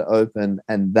about to open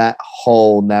and that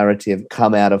whole narrative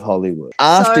come out of Hollywood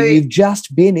after you've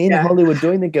just been in Hollywood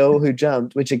doing The Girl Who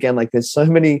Jumped, which again, there's so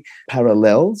many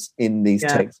parallels in these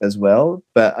texts as well.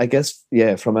 But I guess,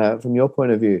 from your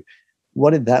point of view,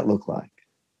 what did that look like?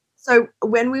 So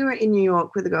when we were in New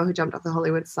York with The Girl Who Jumped Off the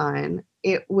Hollywood Sign,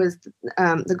 it was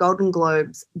the Golden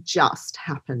Globes just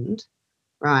happened,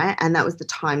 right? And that was the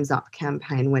Time's Up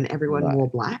campaign when everyone wore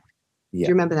black. Yeah. Do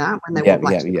you remember that? When they wore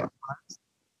black? Yeah.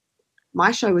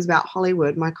 My show was about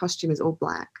Hollywood. My costume is all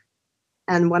black.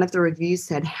 And one of the reviews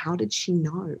said, how did she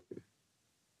know?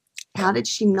 How did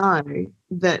she know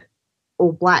that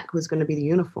all black was going to be the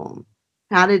uniform?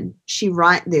 How did she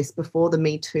write this before the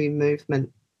Me Too movement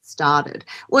started?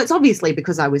 Well, it's obviously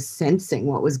because I was sensing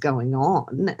what was going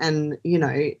on, and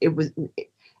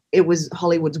it was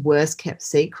Hollywood's worst kept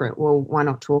secret. Well, why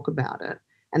not talk about it?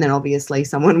 And then obviously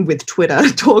someone with Twitter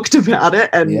talked about it,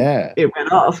 and it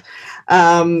went off.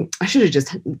 I should have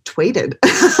just tweeted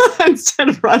instead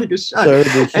of writing a show. So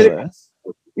ridiculous.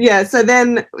 So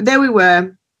then there we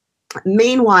were.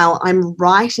 Meanwhile, I'm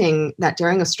writing that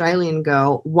Daring Australian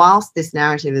Girl whilst this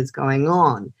narrative is going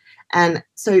on. And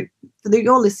so for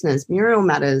your listeners, Muriel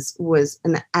Matters was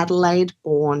an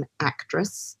Adelaide-born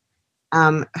actress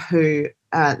who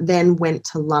then went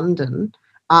to London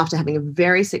after having a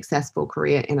very successful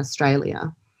career in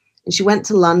Australia. And she went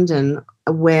to London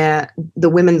where the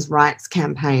women's rights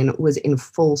campaign was in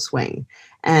full swing.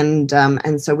 And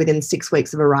so within 6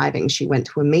 weeks of arriving, she went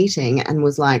to a meeting and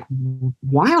was like,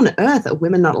 why on earth are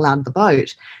women not allowed to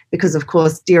vote? Because, of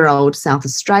course, dear old South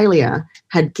Australia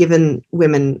had given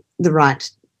women the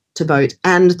right to vote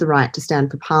and the right to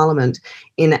stand for Parliament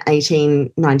in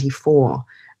 1894.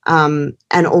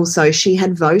 And also she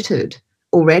had voted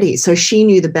already. So she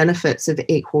knew the benefits of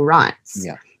equal rights.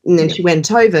 Yeah. And then she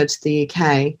went over to the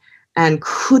UK and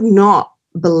could not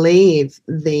believe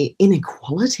the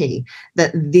inequality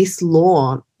that this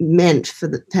law meant for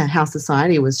how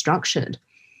society was structured.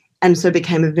 And so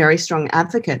became a very strong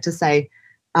advocate to say,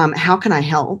 how can I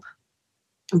help?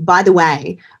 By the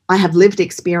way, I have lived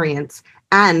experience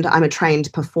and I'm a trained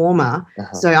performer.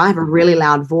 So I have a really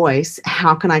loud voice.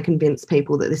 How can I convince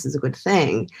people that this is a good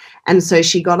thing? And so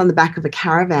she got on the back of a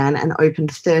caravan and opened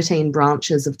 13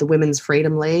 branches of the Women's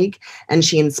Freedom League. And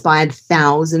she inspired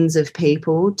thousands of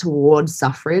people towards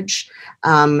suffrage.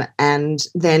 And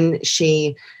then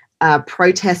she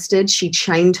protested. She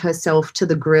chained herself to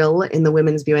the grill in the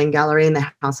Women's Viewing Gallery in the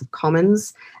House of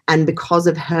Commons. And because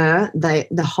of her,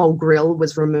 the whole grill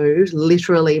was removed,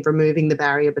 literally removing the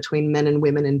barrier between men and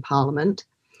women in Parliament.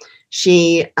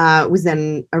 She was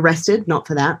then arrested, not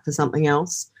for that, for something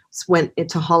else, went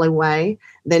to Holloway.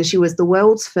 Then she was the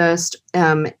world's first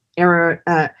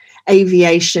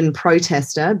aviation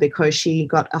protester because she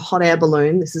got a hot air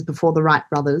balloon. This is before the Wright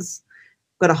brothers.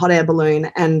 Got a hot air balloon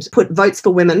and put votes for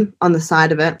women on the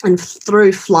side of it and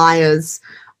threw flyers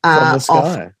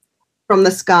from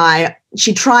the sky.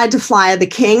 She tried to fly the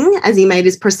king as he made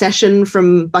his procession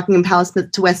from Buckingham Palace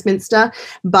to Westminster,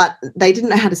 but they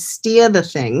didn't know how to steer the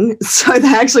thing. So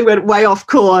they actually went way off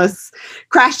course,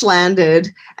 crash landed,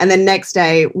 and then next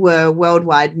day were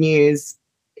worldwide news,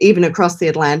 even across the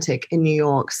Atlantic in New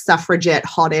York, suffragette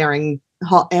hot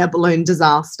air balloon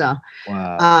disaster.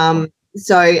 Wow.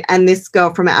 And this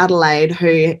girl from Adelaide,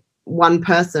 who one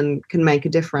person can make a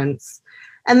difference.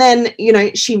 And then,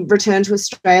 she returned to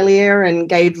Australia and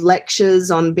gave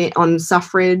lectures on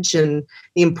suffrage and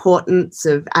the importance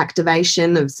of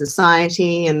activation of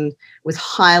society, and was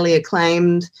highly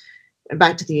acclaimed.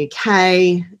 Back to the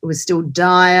UK, it was still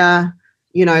dire.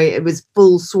 It was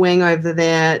full swing over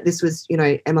there. This was,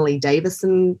 Emily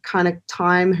Davison kind of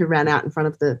time, who ran out in front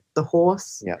of the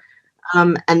horse. Yeah.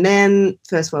 And then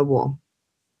First World War,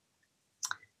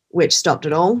 which stopped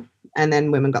it all. And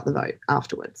then women got the vote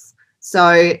afterwards.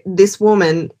 So this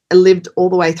woman lived all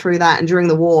the way through that, and during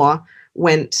the war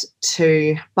went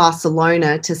to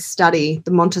Barcelona to study the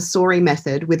Montessori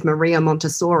method with Maria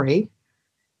Montessori,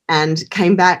 and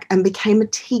came back and became a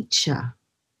teacher.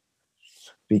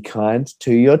 Be kind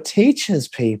to your teachers,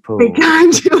 people. Be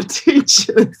kind to your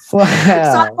teachers. Wow.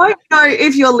 So I don't know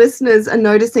if your listeners are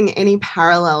noticing any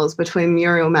parallels between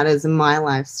Muriel Matters and my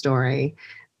life story,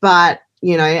 but,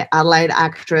 Adelaide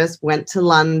actress, went to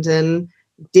London,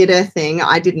 did her thing.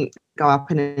 I didn't go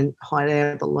up in a hot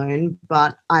air balloon,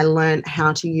 but I learned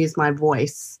how to use my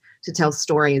voice to tell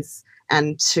stories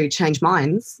and to change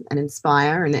minds and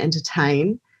inspire and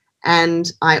entertain.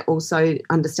 And I also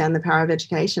understand the power of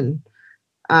education,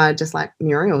 just like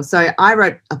Muriel. So I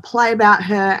wrote a play about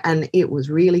her, and it was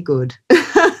really good.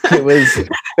 It was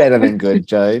better than good,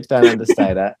 Jo. Don't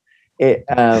understate it.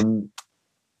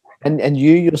 And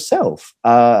you yourself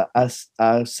are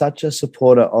such a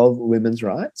supporter of women's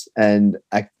rights, and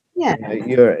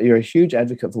you're a huge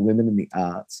advocate for women in the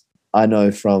arts. I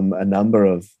know from a number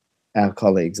of our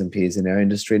colleagues and peers in our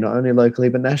industry, not only locally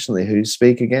but nationally, who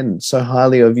speak again so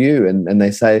highly of you, and they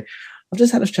say, I've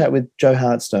just had a chat with Jo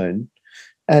Hartstone,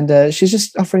 and she's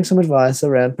just offering some advice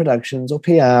around productions or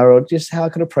PR or just how I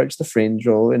could approach the Fringe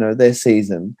or their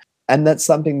season. And that's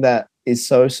something that is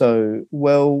so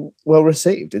well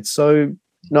received. It's so,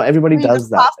 not everybody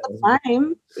does that. Pass the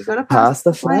flame. You got to pass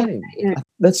the flame. Yeah.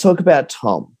 Let's talk about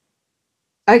Tom.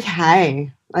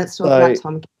 Okay, let's talk about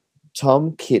Tom.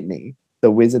 Tom Kidney.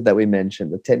 the wizard that we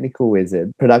mentioned, the technical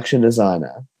wizard, production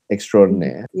designer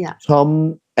extraordinaire. Yeah.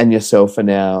 Tom and yourself are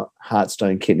now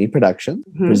Hartstone Kidney Productions,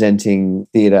 presenting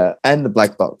theatre and the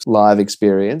Black Box live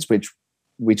experience, which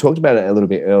we talked about it a little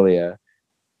bit earlier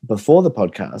before the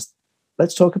podcast.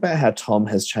 Let's talk about how Tom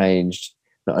has changed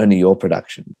not only your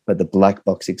production, but the Black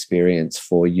Box experience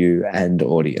for you and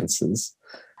audiences.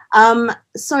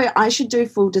 So I should do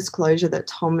full disclosure that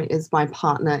Tom is my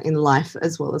partner in life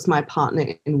as well as my partner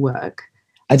in work.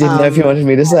 I didn't know if you wanted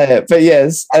me to say it, but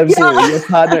yes, absolutely. Your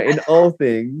partner in all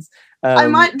things. I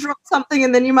might drop something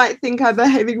and then you might think I'm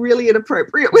behaving really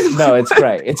inappropriate with No, it's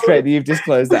great. It's great that you've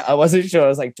disclosed that. I wasn't sure. I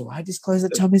was like, do I disclose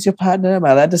that Tom is your partner? Am I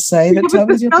allowed to say that Tom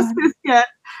is your partner? Yeah,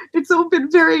 it's all been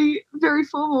very, very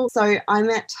formal. So I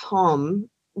met Tom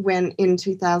in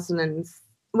 2000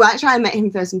 well, actually I met him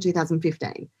first in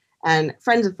 2015. And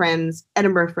friends of friends,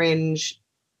 Edinburgh Fringe,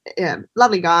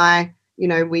 lovely guy. You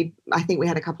know, I think we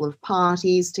had a couple of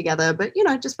parties together, but, you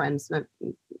know, just friends,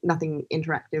 nothing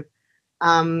interactive.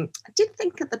 I did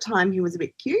think at the time he was a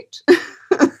bit cute, you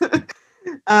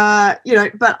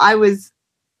know, but I was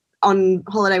on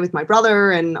holiday with my brother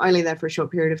and only there for a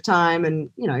short period of time and,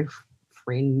 you know,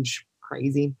 fringe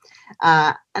crazy.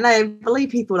 And I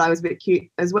believe he thought I was a bit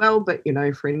cute as well, but, you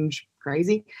know, fringe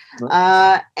crazy.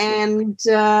 But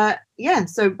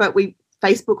we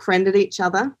Facebook friended each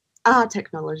other.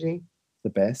 Technology. The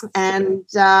best. And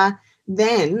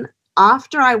then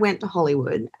after I went to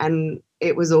Hollywood and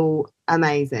it was all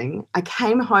amazing, I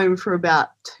came home for about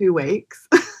 2 weeks.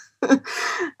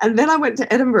 And then I went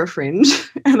to Edinburgh Fringe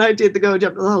and I did the Go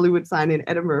Jump to the Hollywood sign in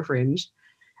Edinburgh Fringe.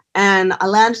 And I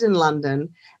landed in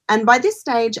London. And by this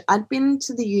stage, I'd been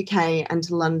to the UK and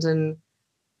to London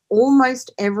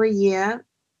almost every year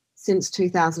since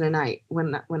 2008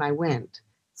 when I went.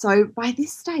 So by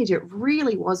this stage, it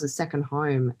really was a second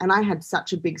home. And I had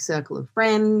such a big circle of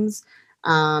friends,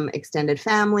 extended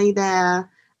family there.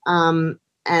 So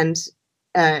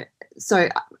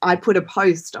I put a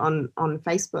post on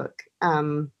Facebook,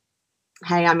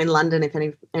 hey, I'm in London if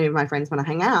any of my friends want to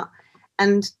hang out.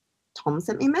 And Tom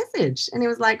sent me a message and he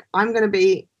was like,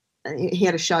 he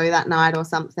had a show that night or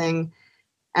something.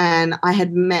 And I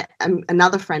had met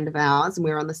another friend of ours and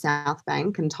we were on the South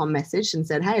Bank and Tom messaged and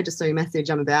said, hey, I just saw your message.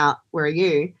 I'm about, where are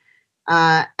you?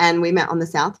 And we met on the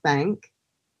South Bank.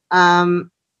 And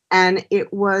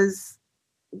it was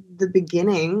the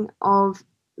beginning of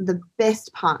the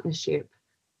best partnership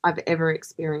I've ever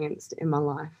experienced in my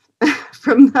life.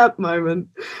 From that moment,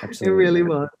 Absolutely. It really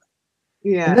was.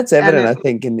 Yeah. And that's evident, I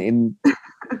think, in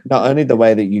not only the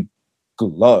way that you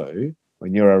glow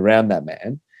when you're around that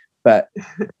man, but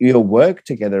your work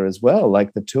together as well.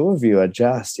 Like the two of you are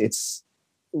just, it's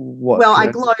what? Well, I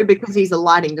glow because he's a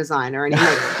lighting designer and he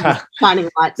makes shining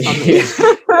lights on me.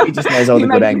 He just knows all the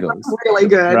good angles. Really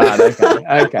good. Right,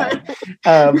 okay.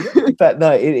 But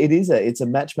no, it's a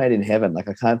match made in heaven. Like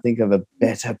I can't think of a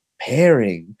better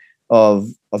pairing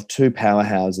of two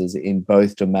powerhouses in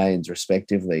both domains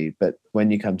respectively. But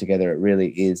when you come together, it really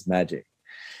is magic.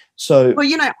 So, well,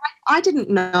 you know, I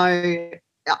didn't know.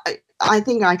 I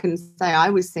think I can say I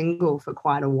was single for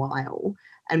quite a while,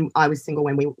 and I was single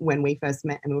when we first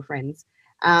met and were friends.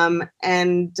 And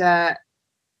I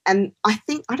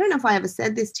think, I don't know if I ever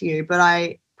said this to you, but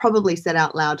I probably said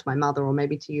out loud to my mother or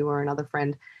maybe to you or another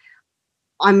friend,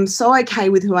 I'm so okay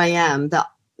with who I am that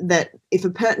if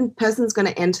a person's going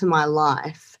to enter my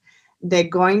life, they're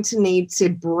going to need to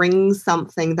bring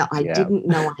something that I didn't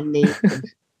know I needed.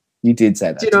 You did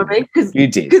say that. Do you know what I mean? You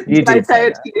did. You did I say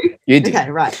it to you? You did. Okay,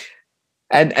 right.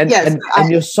 And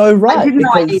you're so right. I didn't know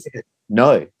I needed it.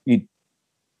 No,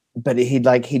 but he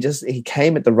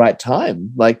came at the right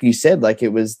time. Like you said, like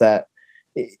it was that.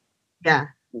 Yeah.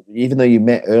 Even though you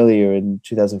met earlier in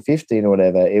 2015 or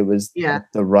whatever, it was the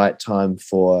right time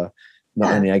for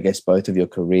not only, I guess, both of your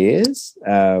careers,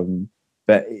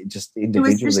 but just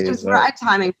individually. It was just right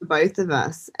timing for both of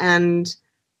us. And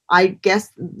I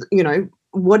guess, you know,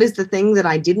 what is the thing that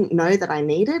I didn't know that I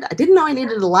needed? I didn't know I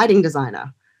needed a lighting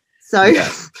designer. So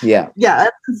yeah,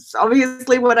 that's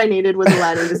obviously what I needed was a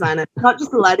lighting designer, not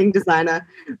just a lighting designer,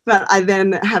 but I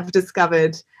then have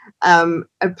discovered a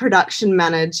production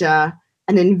manager,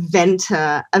 an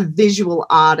inventor, a visual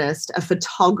artist, a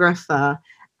photographer,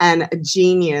 and a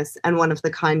genius, and one of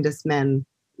the kindest men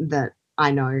that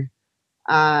I know.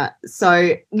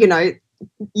 So, you know,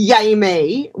 yay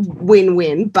me,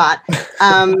 win-win, but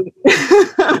I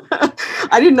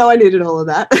didn't know I needed all of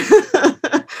that.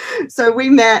 So we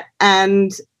met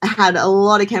and had a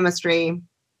lot of chemistry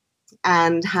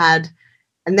and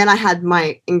then I had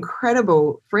my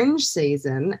incredible Fringe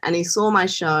season and he saw my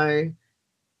show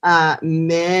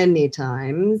many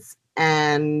times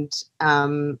and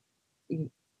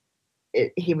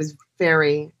he was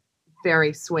very,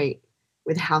 very sweet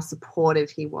with how supportive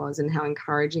he was and how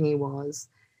encouraging he was.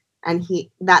 And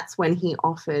that's when he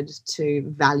offered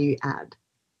to value add.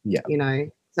 Yeah. You know,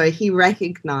 so he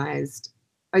recognized,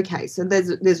 okay, so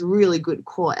there's really good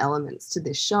core elements to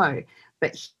this show,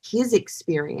 but his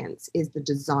experience is the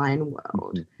design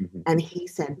world. And he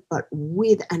said, but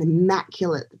with an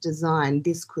immaculate design,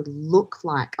 this could look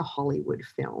like a Hollywood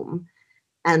film.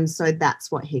 And so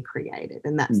that's what he created.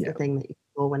 And that's the thing that you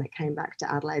saw when it came back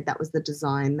to Adelaide. That was the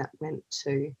design that went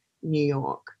to New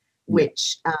York,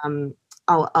 which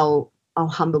I'll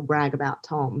humble brag about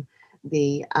Tom.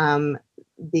 The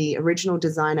original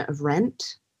designer of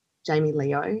Rent, Jamie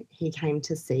Leo, he came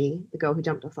to see The Girl Who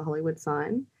Jumped Off the Hollywood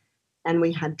Sign, and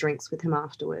we had drinks with him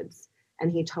afterwards.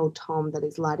 And he told Tom that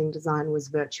his lighting design was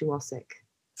virtuosic.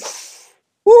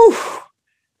 Woo!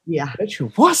 Yeah.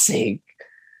 Virtuosic.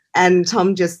 And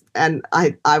Tom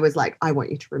I was like, I want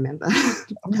you to remember.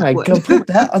 Oh my God, put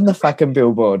that on the fucking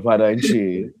billboard, why don't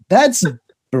you? That's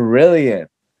brilliant.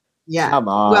 Yeah. Come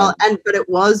on. Well, but it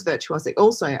was virtuosic.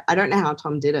 Also, I don't know how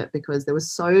Tom did it because there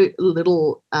was so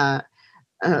little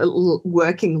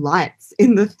working lights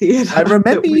in the theatre. I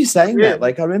remember you saying that.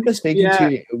 Like, I remember speaking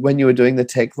to you when you were doing the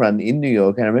tech run in New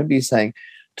York, and I remember you saying,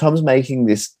 Tom's making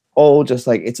this all just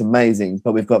like, it's amazing,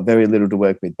 but we've got very little to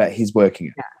work with, but he's working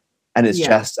it. Yeah. And it's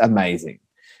just amazing.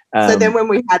 So then when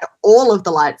we had all of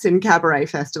the lights in Cabaret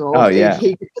Festival,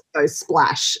 he could just go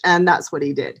splash, and that's what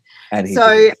he did. And he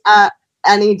did.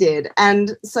 And he did.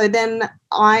 And so then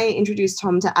I introduced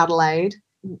Tom to Adelaide,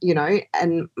 you know,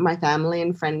 and my family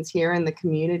and friends here in the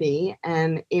community,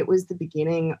 and it was the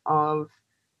beginning of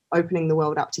opening the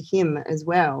world up to him as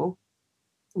well,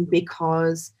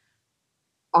 because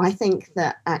I think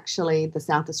that actually the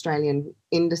South Australian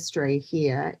industry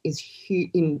here is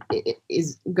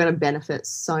going to benefit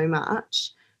so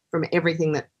much from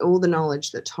everything all the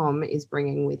knowledge that Tom is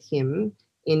bringing with him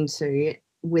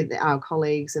with our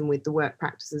colleagues and with the work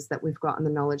practices that we've got and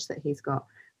the knowledge that he's got,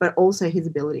 but also his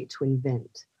ability to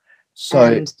invent.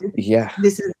 So,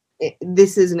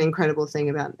 this is an incredible thing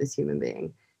about this human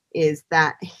being, is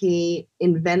that he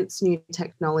invents new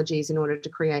technologies in order to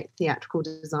create theatrical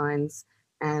designs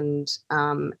and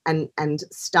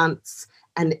stunts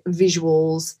and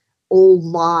visuals all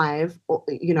live,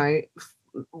 you know,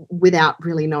 without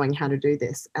really knowing how to do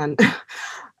this. And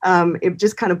it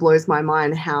just kind of blows my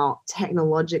mind how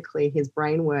technologically his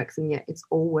brain works, and yet it's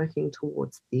all working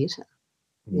towards theatre.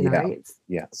 You know, it's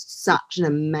such an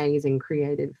amazing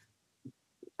creative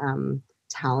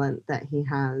talent that he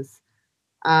has.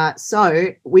 So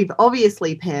we've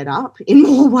obviously paired up in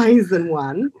more ways than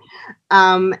one.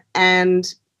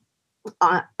 And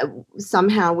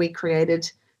somehow we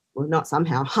created, well, not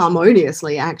somehow,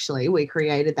 harmoniously, actually, we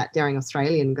created that Daring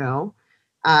Australian Girl,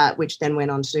 which then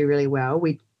went on to do really well.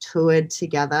 We toured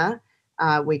together.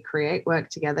 We create work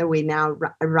together. We now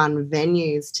run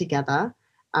venues together.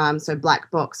 So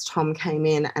Black Box, Tom came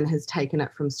in and has taken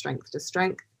it from strength to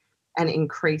strength and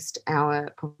increased our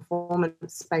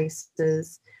performance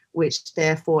spaces, which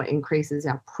therefore increases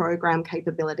our program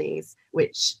capabilities,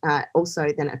 which also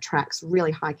then attracts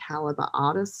really high caliber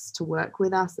artists to work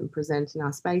with us and present in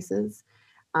our spaces,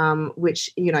 which,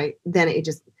 you know, then it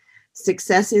just,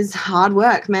 success is hard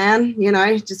work, man. You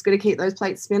know, just got to keep those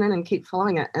plates spinning and keep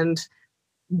following it. And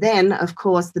then, of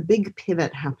course, the big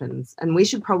pivot happens, and we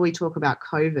should probably talk about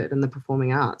COVID and the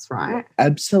performing arts, right?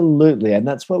 Absolutely. And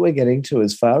that's what we're getting to,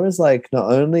 as far as like,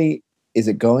 not only is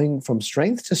it going from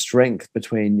strength to strength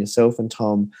between yourself and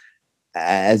Tom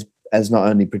as not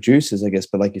only producers, I guess,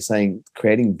 but like you're saying,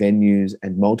 creating venues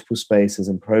and multiple spaces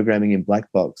and programming in Black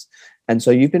Box. And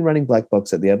so you've been running Black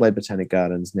Box at the Adelaide Botanic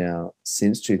Gardens now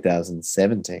since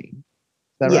 2017.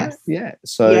 That right? Yeah.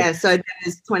 So that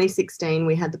was 2016.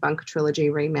 We had the Bunker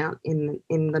Trilogy remount in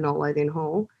the North Lothian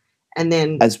Hall, and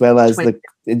then as well as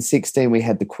in 16 we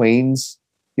had the Queens.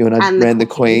 You and I ran the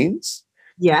Queens.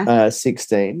 Yeah.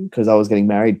 16, because I was getting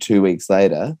married 2 weeks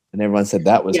later, and everyone said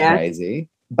that was crazy,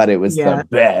 but it was the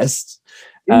best.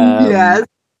 Yes.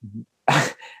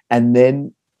 And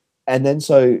then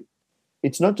so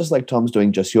it's not just like Tom's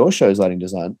doing just your show's lighting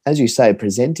design, as you say,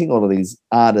 presenting all of these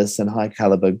artists and high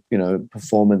caliber, you know,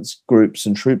 performance groups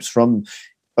and troops from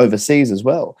overseas as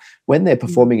well. When they're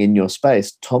performing in your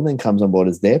space, Tom then comes on board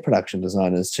as their production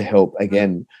designers to help,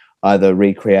 again, either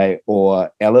recreate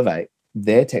or elevate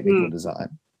their technical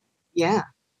design. Yeah.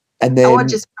 And then, or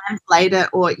just translate it,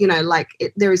 or, you know, like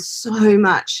there is so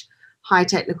much high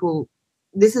technical.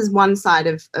 This is one side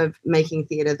of making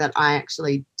theatre that I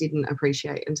actually didn't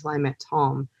appreciate until I met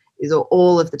Tom, is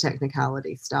all of the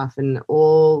technicality stuff and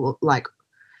all, like,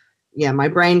 yeah, my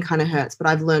brain kind of hurts, but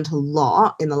I've learned a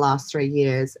lot in the last 3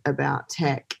 years about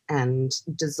tech and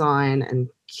design and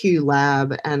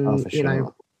QLab and, for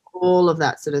sure. all of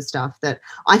that sort of stuff that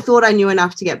I thought I knew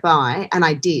enough to get by, and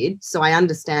I did. So I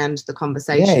understand the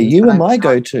conversations. Yeah, you were my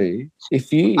go-to.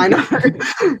 I know.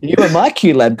 You were my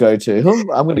QLab go-to.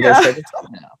 I'm going to go straight to Tom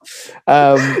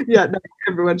now. Yeah, no,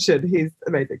 everyone should. He's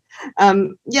amazing.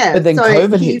 Yeah. But then so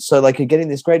COVID hit, so like you're getting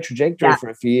this great trajectory Yeah. for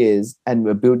a few years, and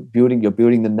we're building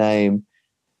the name.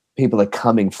 People are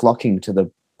flocking to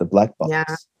the black box, Yeah.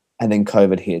 and then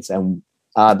COVID hits, and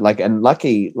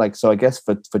lucky, so I guess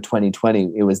for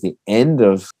 2020 it was the end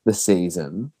of the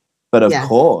season, but of Yes.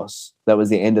 course that was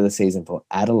the end of the season for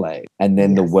Adelaide, and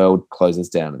then the Yes. world closes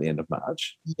down at the end of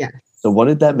March. Yes. So what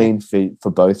did that mean for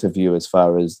both of you as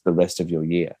far as the rest of your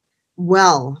year?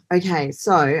 Well, okay,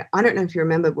 so I don't know if you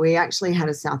remember, but we actually had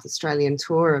a South Australian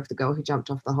tour of The Girl Who Jumped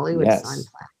Off the Hollywood Yes. Sign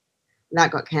plan.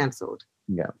 That got cancelled.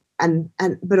 Yeah.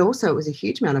 But also it was a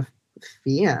huge amount of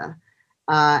fear.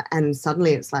 And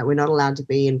suddenly it's like, we're not allowed to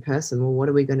be in person. Well, what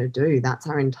are we going to do? That's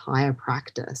our entire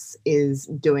practice, is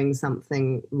doing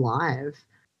something live.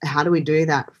 How do we do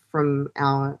that from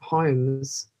our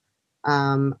homes?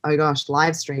 Oh gosh,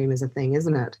 live stream is a thing,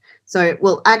 isn't it? So,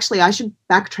 well, actually, I should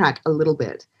backtrack a little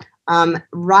bit.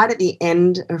 Right at the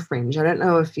end of Fringe, I don't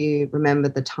know if you remember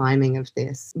the timing of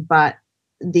this, but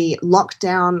the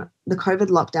COVID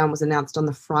lockdown was announced on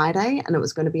the Friday, and it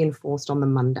was going to be enforced on the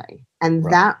Monday. And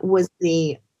Right. that was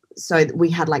so we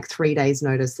had like 3 days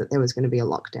notice that there was going to be a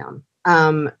lockdown.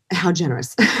 How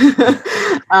generous.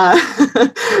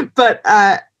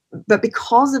 But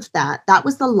because of that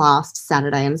was the last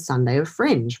Saturday and Sunday of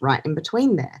Fringe, right in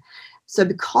between there. So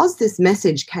because this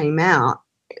message came out,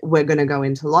 we're going to go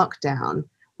into lockdown,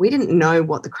 we didn't know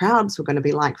what the crowds were going to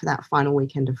be like for that final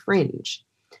weekend of Fringe.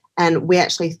 And we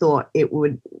actually thought we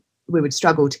would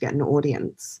struggle to get an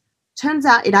audience. Turns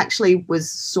out it actually was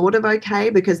sort of okay,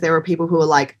 because there were people who were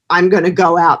like, I'm going to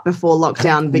go out before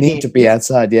lockdown begins. I need to be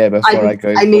outside, before I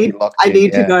go. I need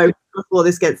to go before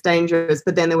this gets dangerous.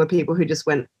 But then there were people who just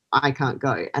went, I can't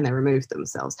go, and they removed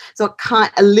themselves. So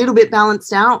it a little bit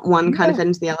balanced out, one kind of fed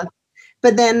into the other.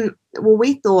 But then,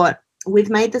 we thought, we've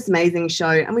made this amazing show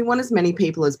and we want as many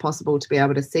people as possible to be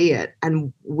able to see it.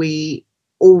 And we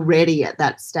already at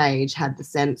that stage had the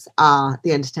sense,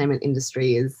 the entertainment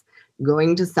industry is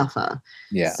going to suffer.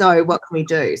 Yeah. So what can we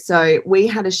do? So we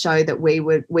had a show that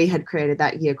we had created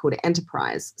that year called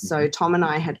Enterprise. So Tom and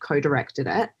I had co-directed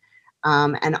it,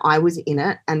 and I was in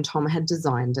it, and Tom had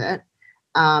designed it,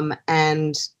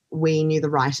 and we knew the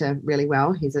writer really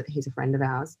well. He's a friend of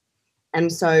ours,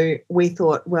 and so we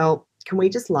thought, well, can we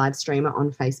just live stream it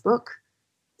on Facebook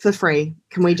for free?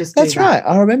 Can we just do That's right.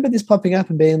 I remember this popping up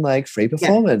and being like, free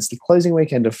performance, the closing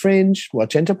weekend of Fringe,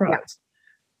 watch Enterprise.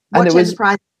 Yeah. Watch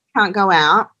Enterprise, can't go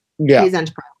out. Yeah. Here's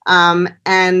Enterprise.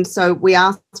 And so we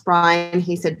asked Brian,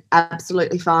 he said,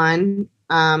 absolutely fine.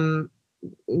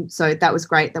 So that was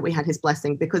great that we had his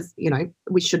blessing, because,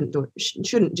 we shouldn't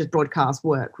just broadcast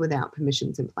work without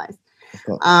permissions in place.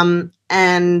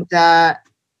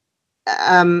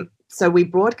 So we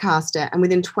broadcast it, and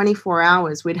within 24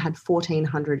 hours, we'd had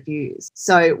 1,400 views.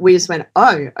 So we just went,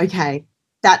 oh, okay,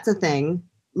 that's a thing.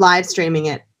 Live streaming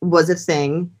it was a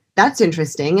thing. That's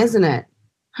interesting, isn't it?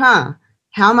 How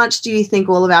much do you think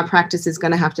all of our practice is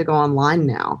going to have to go online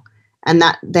now? And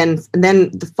then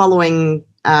the following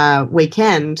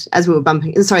weekend,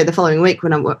 the following week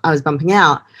when I was bumping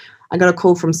out, I got a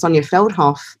call from Sonia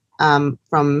Feldhoff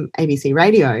from ABC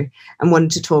Radio, and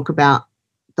wanted to talk about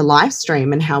the live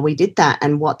stream and how we did that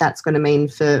and what that's going to mean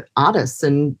for artists,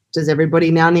 and does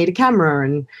everybody now need a camera,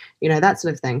 and that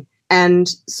sort of thing. And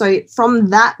so from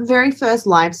that very first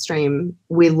live stream,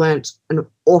 we learnt an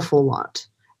awful lot.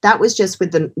 That was just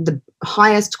with the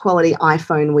highest quality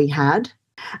iPhone we had,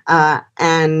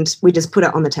 and we just put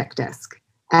it on the tech desk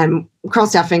and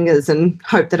crossed our fingers and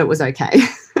hoped that it was okay.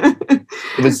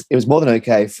 It was more than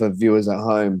okay for viewers at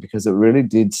home, because it really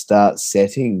did start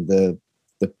setting the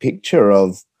picture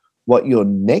of what your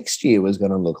next year was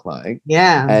going to look like.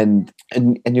 Yeah. And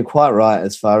you're quite right,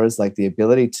 as far as like the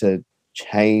ability to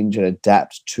change and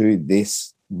adapt to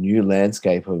this new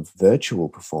landscape of virtual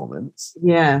performance.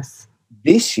 Yes.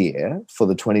 This year, for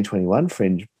the 2021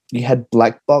 Fringe, you had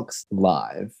Black Box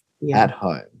live at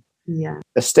home. Yeah.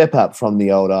 A step up from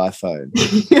the old iPhone.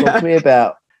 Talk to me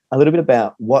a little bit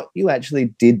about what you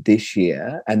actually did this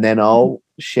year, and then I'll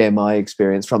share my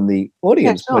experience from the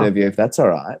audience point of view, if that's all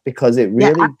right, because it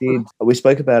really did. We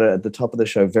spoke about it at the top of the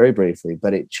show very briefly,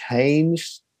 but it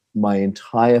changed my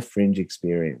entire Fringe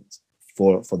experience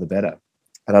for the better.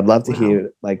 And I'd love to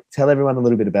hear, tell everyone a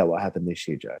little bit about what happened this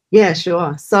year, Jo. Yeah,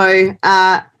 sure. So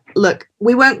look,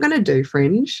 we weren't going to do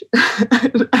Fringe,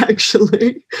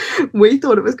 actually. We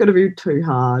thought it was going to be too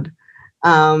hard.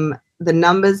 The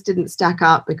numbers didn't stack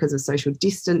up because of social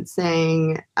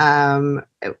distancing. The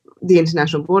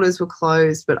international borders were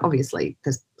closed, but obviously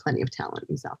there's plenty of talent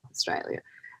in South Australia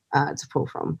to pull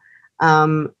from.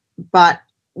 But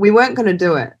we weren't going to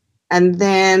do it. And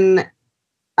then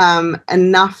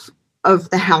enough of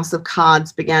the house of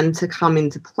cards began to come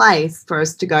into place for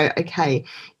us to go, okay,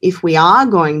 if we are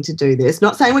going to do this,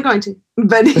 not saying we're going to,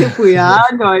 but if we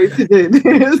are going to do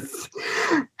this,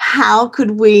 how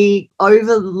could we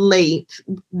overleap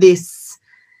this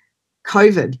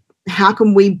COVID? How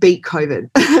can we beat COVID?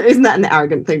 Isn't that an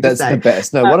arrogant thing to say? That's the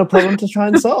best. No, what a problem to try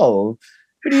and solve.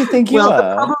 Who do you think you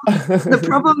are? The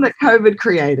problem that COVID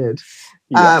created.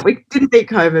 Yeah. We didn't beat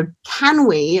COVID. Can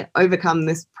we overcome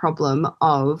this problem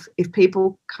of if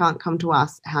people can't come to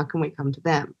us, how can we come to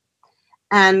them?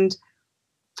 And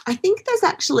I think there's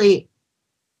actually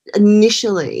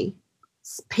initially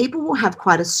people will have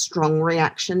quite a strong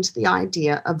reaction to the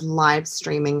idea of live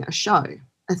streaming a show,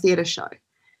 a theatre show.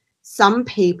 Some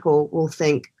people will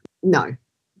think, no,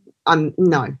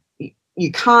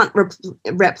 you can't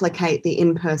replicate the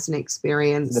in-person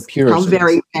experience. The Puritans. How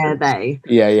very dare they?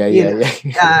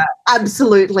 Yeah.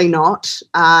 Absolutely not.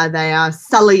 They are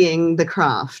sullying the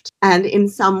craft. And in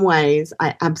some ways,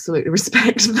 I absolutely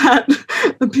respect that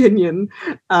opinion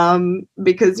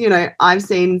because, I've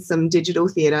seen some digital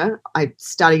theatre. I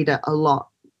studied it a lot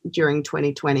during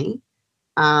 2020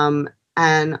 and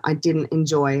I didn't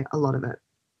enjoy a lot of it.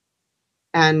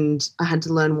 And I had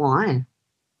to learn why.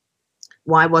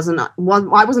 Why wasn't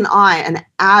I an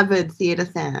avid theatre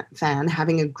fan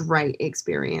having a great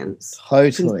experience?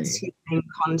 Totally. Consuming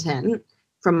content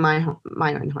from my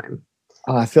own home.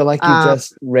 Oh, I feel like you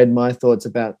just read my thoughts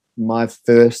about my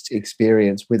first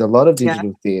experience with a lot of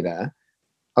digital theatre,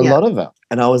 a lot of it.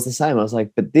 And I was the same. I was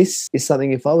like, but this is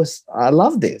something I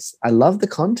love this. I love the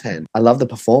content. I love the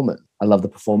performance. I love the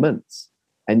performance.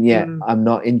 And yet I'm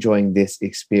not enjoying this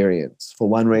experience for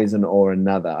one reason or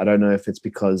another. I don't know if it's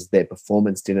because their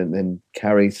performance didn't then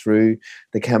carry through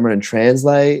the camera and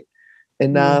translate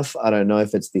enough. I don't know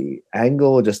if it's the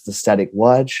angle or just the static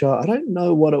wide shot. I don't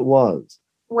know what it was.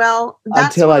 Well,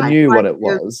 until I knew what it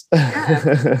was.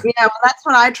 Well, that's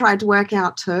what I tried to work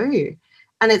out too.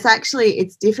 And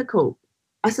it's difficult.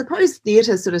 I suppose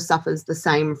theatre sort of suffers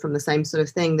from the same sort of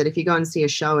thing, that if you go and see a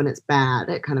show and it's bad,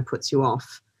 it kind of puts you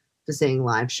off for seeing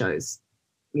live shows,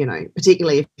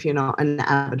 particularly if you're not an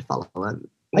avid follower.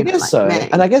 I guess so. Me.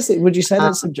 And I guess, would you say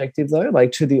that's subjective though,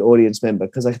 like to the audience member?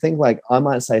 Because I think like I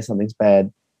might say something's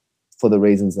bad for the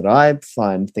reasons that I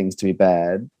find things to be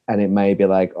bad. And it may be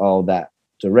like, oh, that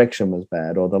direction was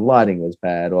bad, or the lighting was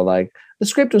bad, or like the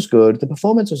script was good, the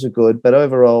performance was good, but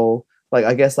overall, like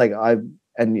I guess like I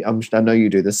know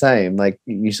you do the same. Like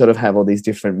you sort of have all these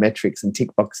different metrics and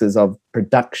tick boxes of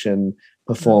production,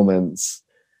 performance,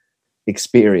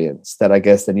 experience that I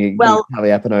guess then you tally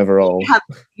happen overall.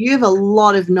 You have a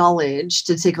lot of knowledge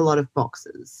to tick a lot of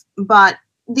boxes, but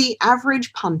the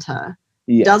average punter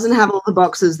doesn't have all the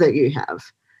boxes that you have.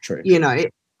 True.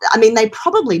 I mean, they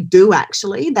probably do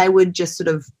actually. They would just sort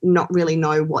of not really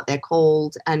know what they're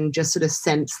called and just sort of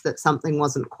sense that something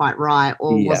wasn't quite right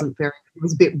or it was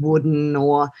a bit wooden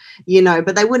or,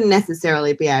 but they wouldn't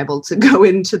necessarily be able to go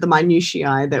into the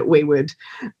minutiae that we would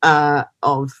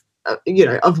of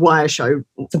why a show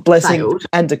it's a blessing failed.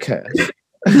 And a curse.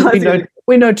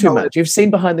 we know too much. You've seen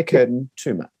behind the curtain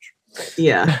too much.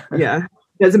 Yeah.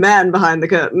 There's a man behind the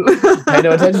curtain. Pay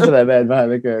no attention to that man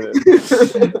behind the curtain.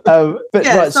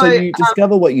 So you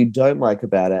discover what you don't like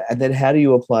about it, and then how do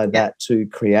you apply that to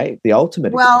create the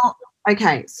ultimate? Well,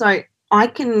 okay, so I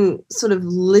can sort of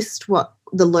list what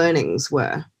the learnings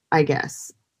were, I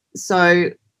guess. So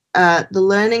the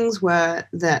learnings were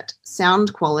that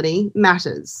sound quality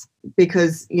matters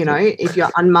because, if you're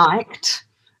unmiked,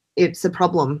 it's a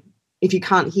problem. If you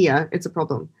can't hear, it's a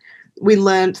problem. We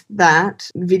learnt that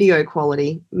video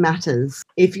quality matters.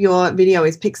 If your video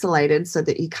is pixelated so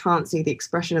that you can't see the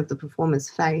expression of the performer's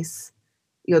face,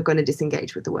 you're going to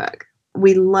disengage with the work.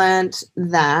 We learnt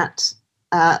that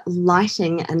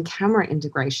lighting and camera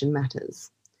integration matters.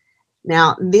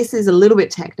 Now, this is a little bit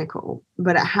technical,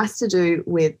 but it has to do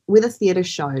with a theatre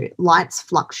show, lights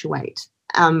fluctuate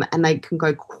and they can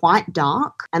go quite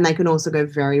dark and they can also go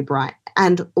very bright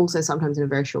and also sometimes in a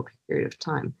very short period of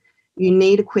time. You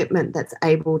need equipment that's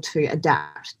able to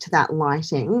adapt to that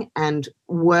lighting and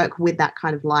work with that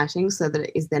kind of lighting so that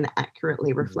it is then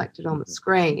accurately reflected on the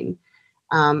screen.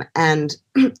 And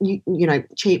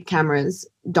cheap cameras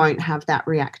don't have that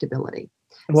reactability.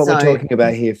 And what we're talking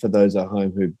about here, for those at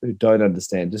home who don't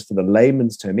understand, just for the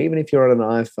layman's term, even if you're on an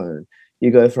iPhone,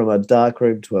 you go from a dark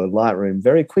room to a light room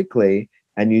very quickly,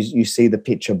 and you see the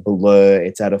picture blur.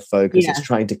 It's out of focus. It's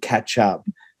trying to catch up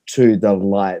to the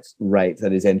light rate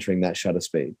that is entering that shutter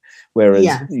speed. Whereas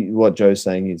what Joe's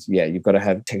saying is, you've got to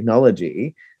have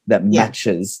technology that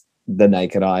matches the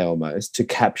naked eye almost to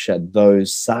capture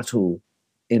those subtle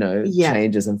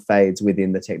changes and fades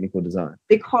within the technical design.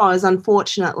 Because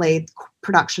unfortunately,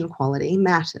 production quality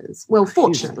matters. Well,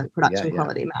 fortunately, production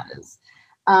quality matters.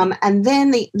 And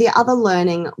then the other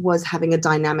learning was having a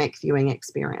dynamic viewing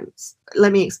experience.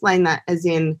 Let me explain that as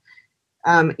in,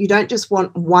 you don't just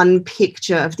want one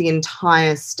picture of the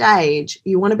entire stage.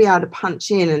 You want to be able to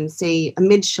punch in and see a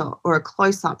mid shot or a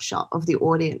close-up shot of the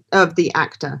audience, of the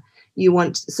actor. You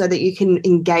want so that you can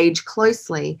engage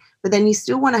closely, but then you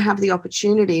still want to have the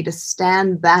opportunity to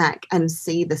stand back and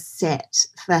see the set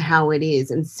for how it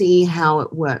is and see how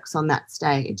it works on that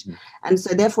stage. Mm-hmm. And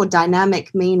so therefore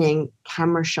dynamic meaning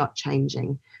camera shot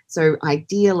changing. So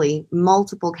ideally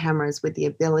multiple cameras with the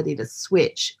ability to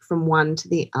switch from one to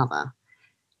the other.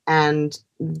 And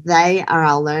they are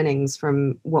our learnings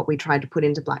from what we tried to put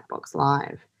into Black Box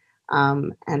Live.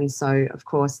 And so, of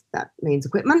course, that means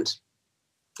equipment.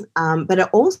 But it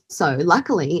also,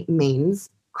 luckily, means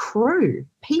crew,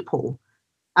 people,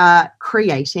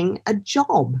 creating a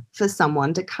job for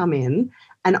someone to come in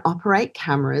and operate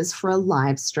cameras for a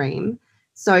live stream.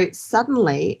 So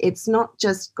suddenly it's not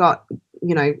just got,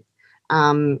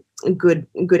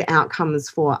 good outcomes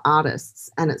for artists,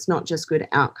 and it's not just good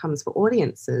outcomes for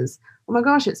audiences. Oh my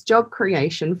gosh, it's job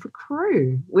creation for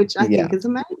crew, which I think is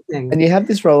amazing. And you have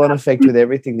this roll-on effect with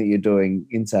everything that you're doing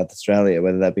in South Australia,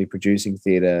 whether that be producing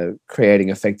theatre, creating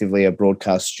effectively a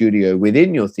broadcast studio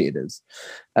within your theatres,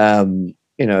 but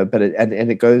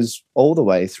it goes all the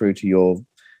way through to your,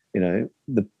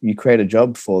 you create a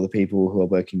job for the people who are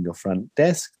working your front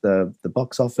desk, the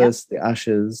box office, the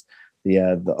ushers, the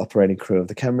operating crew of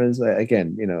the cameras.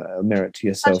 Again, a merit to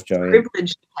yourself, Joanne.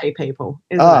 Privilege to pay people,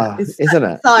 isn't it? Isn't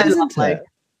it? So isn't lovely. It?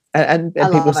 And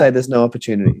people say there's no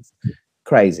opportunities.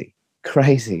 Crazy.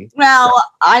 Well,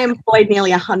 I employed nearly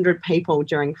 100 people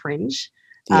during Fringe,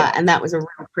 and that was a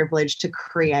real privilege to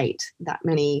create that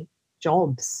many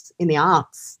jobs in the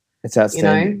arts. It's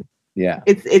outstanding.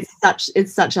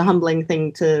 It's such a humbling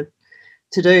thing to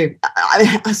do.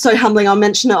 So humbling, I'll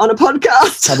mention it on a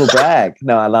podcast. Humble brag.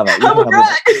 No, I love it. Humble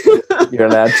brag. You're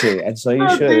allowed to. And so you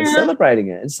should. Celebrating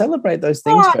it and celebrate those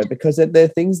things, Joe, because they're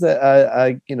things that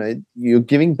are, you're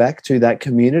giving back to that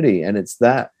community, and it's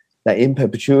that in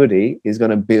perpetuity is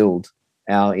going to build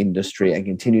our industry and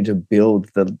continue to build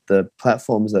the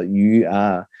platforms that you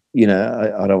are,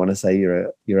 I don't want to say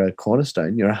you're a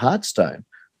cornerstone, you're a heartstone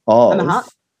of,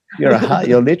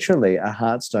 you're literally a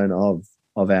heartstone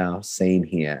of our scene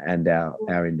here and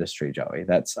our industry, Joey.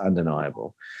 That's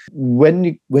undeniable. When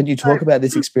you talk about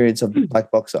this experience of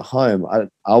Black Box at home,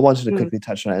 I wanted to quickly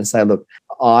touch on it and say, look,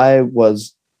 I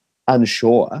was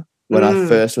unsure when I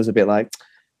first was a bit like,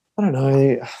 I don't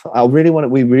know,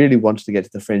 we really wanted to get to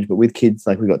the Fringe, but with kids,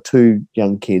 like we've got 2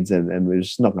 young kids and we're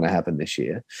just not going to happen this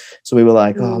year. So we were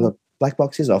like, oh, look, Black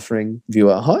Box is offering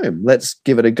view at home. Let's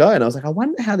give it a go. And I was like, I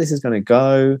wonder how this is going to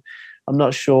go. I'm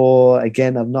not sure.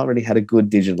 Again, I've not really had a good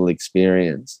digital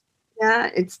experience.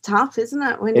 Yeah, it's tough, isn't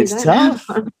it? It's tough.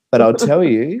 But I'll tell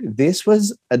you, this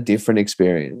was a different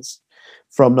experience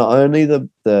from not only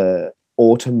the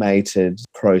automated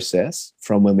process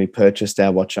from when we purchased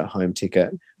our watch at home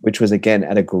ticket, which was, again,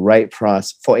 at a great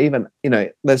price for even,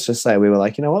 let's just say we were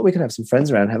like, you know what, we could have some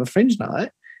friends around and have a Fringe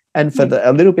night. And for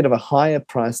a little bit of a higher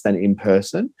price than in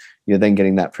person, you're then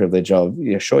getting that privilege of,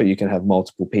 sure, you can have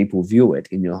multiple people view it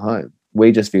in your home.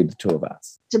 We just viewed the 2 of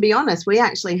us. To be honest, we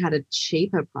actually had a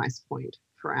cheaper price point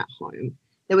for our home.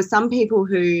 There were some people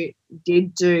who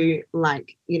did do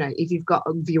if you've got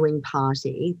a viewing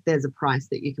party, there's a price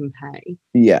that you can pay.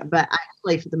 Yeah. But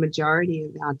actually for the majority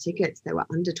of our tickets, they were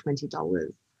under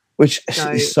 $20. Which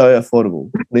is so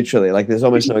affordable, literally. Like there's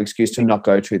almost no excuse to not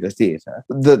go to the theatre.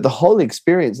 The whole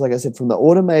experience, like I said, from the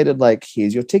automated, like,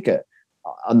 here's your ticket.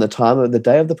 On the time of the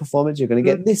day of the performance, you're going to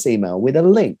get this email with a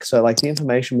link. So like the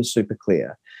information was super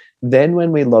clear. Then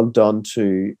when we logged on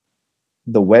to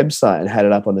the website and had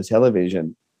it up on the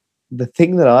television, the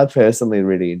thing that I personally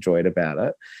really enjoyed about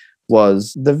it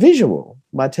was the visual.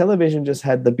 My television just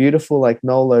had the beautiful like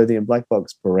Noel Lothian Black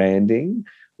Box branding,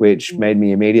 which made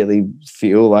me immediately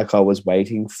feel like I was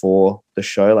waiting for the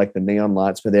show. Like the neon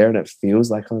lights were there and it feels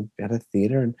like I'm at a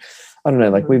theatre. And I don't know,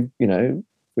 like we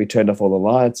turned off all the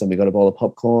lights and we got a bowl of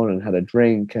popcorn and had a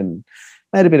drink and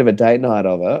made a bit of a date night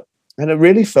of it. And it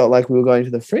really felt like we were going to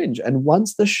the Fringe. And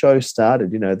once the show started,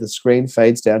 the screen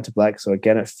fades down to black. So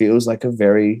again, it feels like a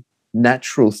very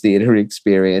natural theater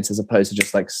experience as opposed to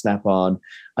just like snap on.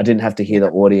 I didn't have to hear the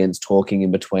audience talking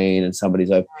in between and somebody's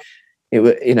open. It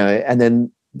was, and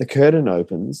then the curtain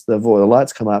opens, the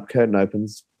lights come up, curtain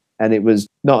opens. And it was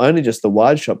not only just the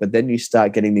wide shot, but then you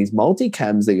start getting these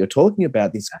multicams that you're talking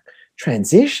about, these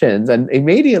transitions. And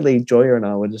immediately Joya and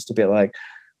I were just a bit like,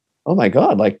 oh my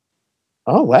God, like,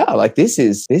 oh wow, like this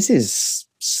is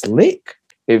slick.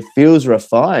 It feels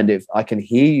refined. If I can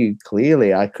hear you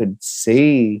clearly, I could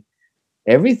see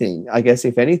everything. I guess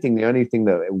if anything, the only thing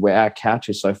that where our couch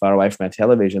is so far away from our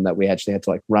television that we actually had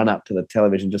to like run up to the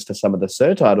television just to some of the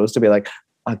surtitles to be like,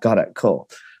 I got it, cool.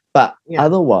 But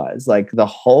otherwise, like the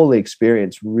whole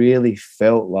experience really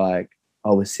felt like I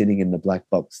was sitting in the black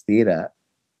box theater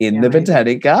in the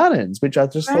Botanic Gardens, which I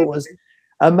just thought was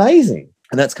amazing.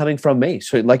 And that's coming from me.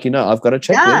 So like, I've got a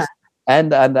checklist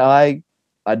and I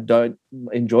don't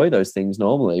enjoy those things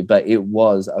normally, but it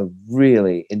was a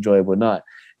really enjoyable night.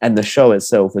 And the show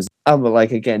itself was,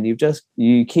 like, again,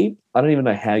 you keep, I don't even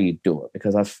know how you do it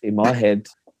because in my head,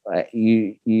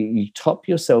 you top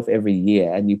yourself every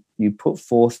year and you put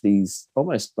forth these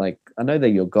almost like, I know they're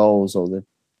your goals or the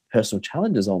personal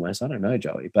challenges almost, I don't know,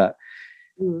 Joey, but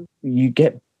you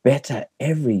get better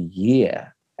every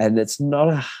year. And it's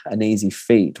not an easy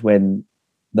feat when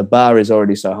the bar is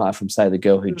already so high from, say, the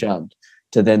girl who jumped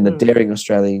to then the daring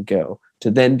Australian girl to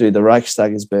then do the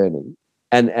Reichstag is burning.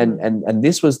 And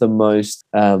this was the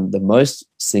most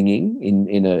singing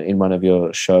in one of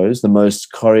your shows, the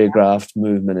most choreographed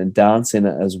movement and dance in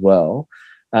it as well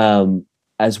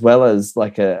as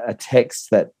like a text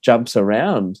that jumps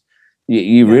around.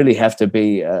 You really have to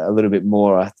be a little bit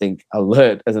more, I think,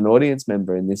 alert as an audience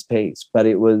member in this piece. But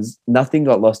it was, nothing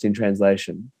got lost in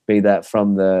translation, be that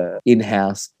from the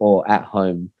in-house or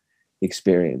at-home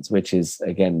experience, which is,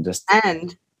 again, just...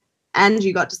 And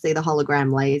you got to see the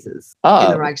hologram lasers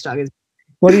in the Reichstag.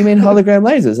 What do you mean hologram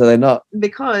lasers? Are they not?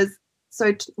 Because,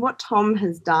 what Tom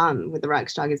has done with the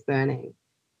Reichstag is burning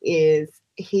is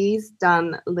he's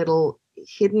done little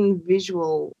hidden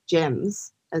visual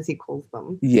gems, as he calls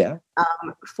them,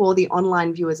 for the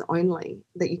online viewers only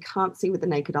that you can't see with the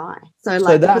naked eye. So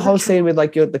that whole scene with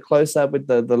like the close up with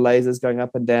the lasers going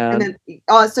up and down. And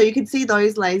then, so you can see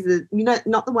those lasers.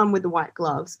 Not the one with the white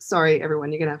gloves. Sorry,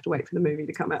 everyone, you're gonna have to wait for the movie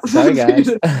to come out. Sorry, guys.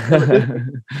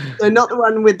 So not the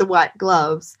one with the white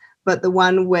gloves, but the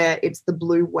one where it's the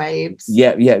blue waves.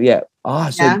 Yeah.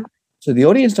 So the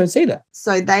audience don't see that.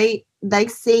 So they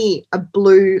see a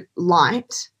blue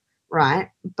light. Right.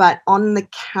 But on the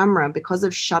camera, because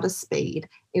of shutter speed,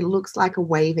 it looks like a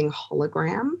waving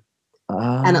hologram.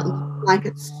 And it looks like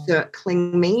it's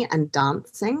circling me and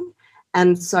dancing.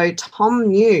 And so Tom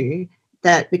knew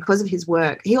that because of his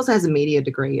work, he also has a media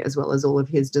degree as well as all of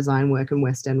his design work and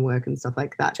West End work and stuff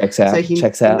like that. Checks out. So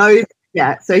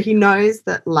he knows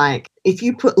that, like, if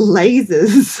you put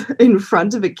lasers in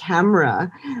front of a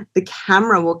camera, the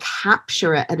camera will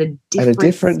capture it at a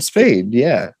different speed.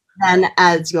 Yeah. Than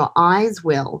as your eyes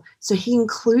will. So he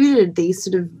included these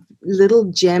sort of little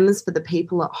gems for the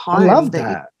people at home. I love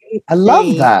that. I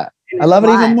love that. I love it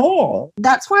even more.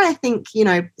 That's why I think,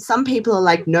 some people are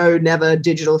like, no, never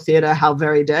digital theatre, how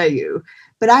very dare you?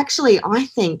 But actually, I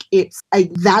think it's a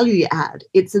value add.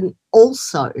 It's an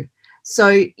also.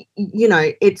 So,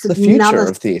 it's the future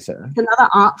of theatre. It's another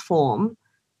art form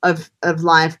of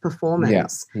live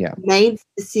performance made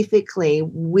specifically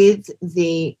with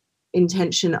the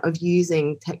intention of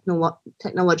using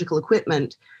technological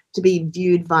equipment to be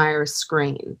viewed via a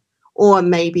screen, or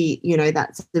maybe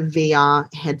that's the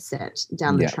VR headset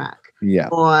down the track,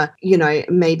 or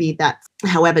maybe that's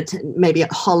maybe a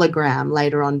hologram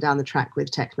later on down the track with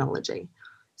technology.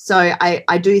 So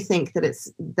I do think that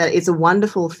it's a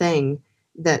wonderful thing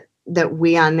that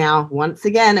we are now, once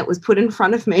again, it was put in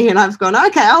front of me and I've gone,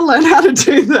 okay, I'll learn how to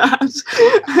do that.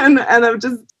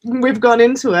 and we've gone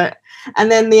into it.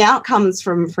 And then the outcomes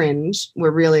from Fringe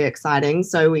were really exciting.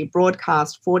 So we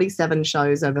broadcast 47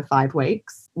 shows over 5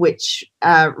 weeks, which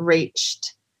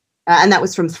reached, and that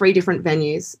was from 3 different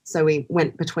venues. So we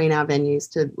went between our venues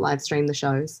to live stream the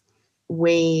shows.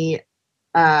 We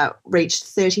reached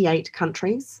 38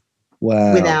 countries.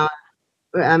 Wow. With our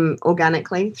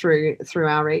organically through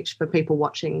our reach for people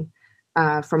watching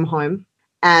from home,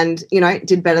 and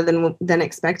did better than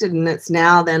expected. And it's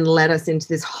now then led us into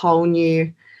this whole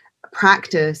new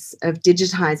practice of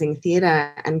digitizing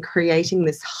theatre and creating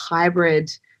this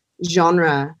hybrid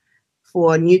genre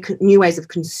for new ways of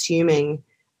consuming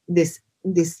this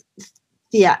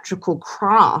theatrical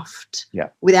craft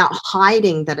without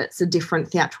hiding that it's a different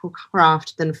theatrical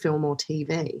craft than film or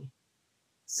TV.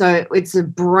 So it's a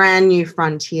brand new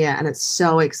frontier, and it's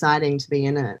so exciting to be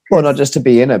in it. Well, not just to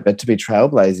be in it, but to be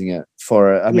trailblazing it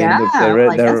for it. I mean,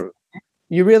 look,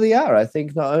 you really are. I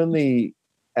think not only,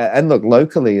 and look,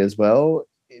 locally as well,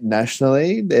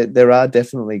 nationally, there are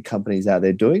definitely companies out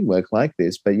there doing work like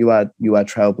this, but you are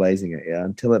trailblazing it, yeah,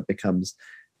 until it becomes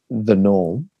the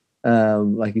norm.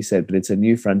 Like you said, but it's a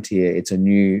new frontier. It's a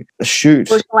new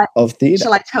shoot of theatre.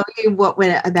 Shall I tell you what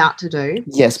we're about to do?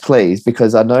 Yes, please,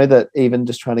 because I know that even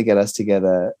just trying to get us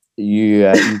together,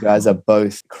 you guys are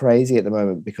both crazy at the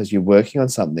moment because you're working on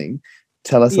something.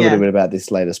 Tell us a little bit about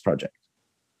this latest project.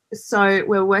 So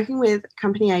we're working with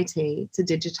Company AT to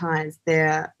digitise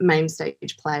their main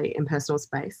stage play in personal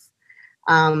space,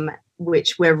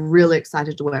 which we're really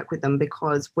excited to work with them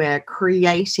because we're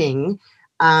creating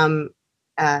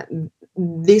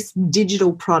this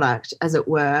digital product, as it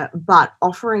were, but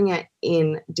offering it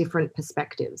in different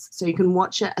perspectives. So you can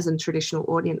watch it as a traditional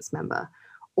audience member,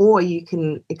 or you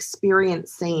can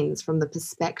experience scenes from the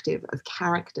perspective of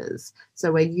characters.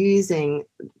 So we're using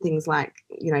things like,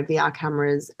 VR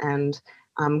cameras and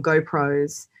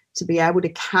GoPros to be able to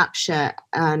capture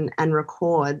and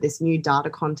record this new data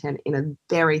content in a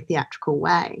very theatrical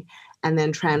way, and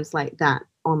then translate that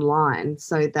online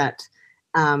so that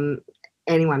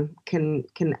anyone can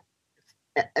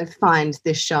find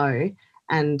this show,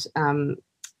 and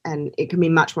it can be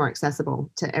much more accessible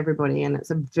to everybody. And it's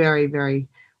a very, very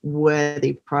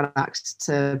worthy product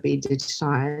to be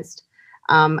digitized.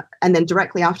 And then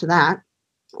directly after that,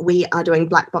 we are doing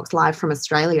Black Box Live from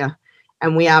Australia,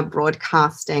 and we are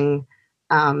broadcasting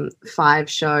 5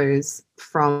 shows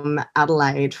from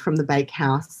Adelaide, from the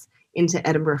Bakehouse, into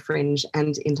Edinburgh Fringe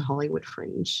and into Hollywood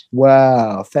Fringe.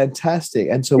 Wow, fantastic.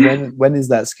 And so when is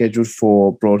that scheduled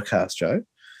for broadcast, Jo?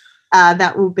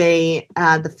 That will be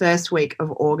the first week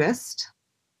of August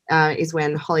is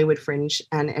when Hollywood Fringe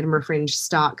and Edinburgh Fringe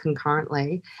start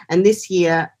concurrently. And this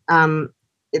year,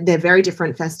 they're very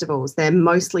different festivals. They're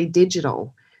mostly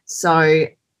digital. So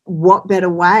what better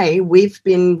way? We've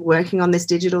been working on this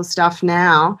digital stuff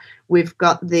now. We've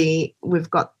got the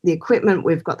equipment,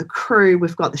 we've got the crew,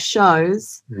 we've got the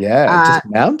shows. Yeah, just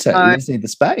mount it. You just need the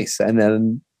space, and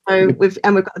then we've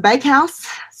got the Bakehouse.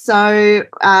 So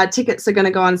tickets are going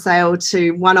to go on sale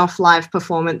to one-off live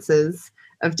performances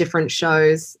of different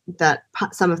shows that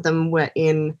some of them were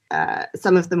in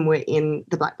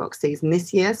the Black Box season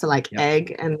this year. So like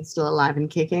Egg and Still Alive and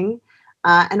Kicking.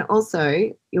 And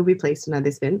also, you'll be pleased to know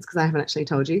this, Vince, because I haven't actually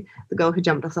told you, the girl who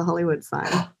jumped off the Hollywood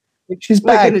sign. She's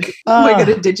back. We're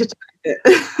going to digitize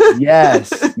it. Yes.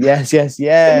 It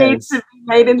needs to be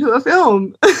made into a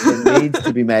film. It needs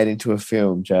to be made into a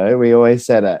film, Jo. We always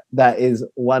said it. That is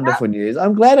wonderful news.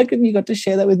 I'm glad you got to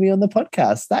share that with me on the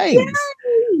podcast. Thanks. Yay.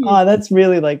 Oh, that's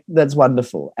really that's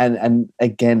wonderful. And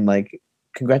again,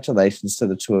 congratulations to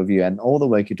the two of you and all the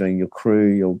work you're doing, your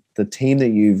crew, the team that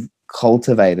you've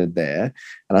cultivated there.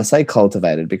 And I say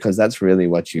cultivated because that's really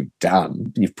what you've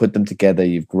done. You've put them together,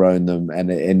 you've grown them,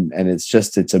 and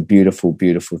it's a beautiful,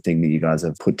 beautiful thing that you guys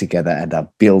have put together and are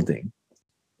building.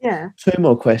 Yeah. 2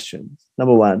 more questions.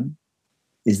 Number 1,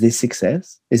 is this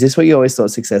success? Is this what you always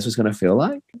thought success was going to feel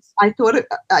like? I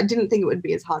didn't think it would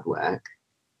be as hard work.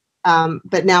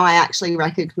 But now I actually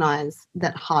recognize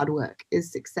that hard work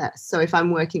is success. So if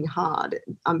I'm working hard,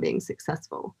 I'm being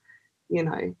successful,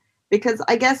 because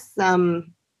I guess,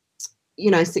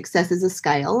 success is a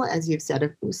scale, as you've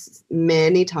said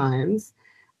many times.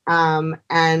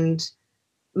 And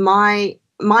my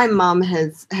mum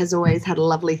has always had a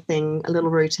lovely thing, a little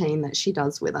routine that she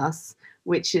does with us,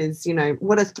 which is,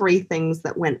 what are 3 things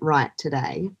that went right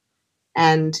today?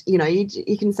 And,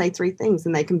 you can say 3 things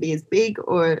and they can be as big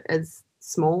or as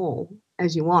small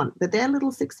as you want, but they're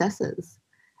little successes.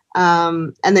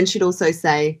 And then she'd also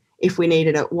say, if we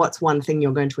needed it, what's one thing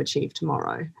you're going to achieve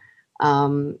tomorrow?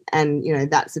 And,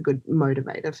 that's a good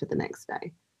motivator for the next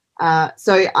day.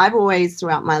 So I've always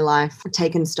throughout my life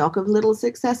taken stock of little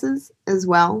successes as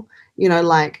well.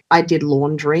 Like I did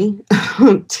laundry.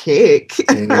 Tick.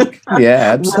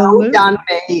 Yeah, absolutely. Well done,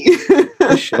 me.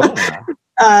 For sure.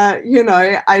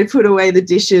 I put away the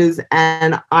dishes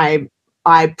and I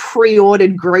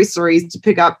pre-ordered groceries to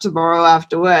pick up tomorrow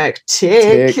after work.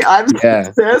 Tick. I'm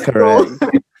successful.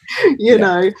 Correct.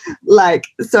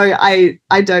 So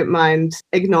I don't mind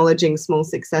acknowledging small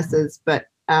successes, but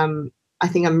I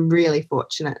think I'm really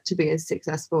fortunate to be as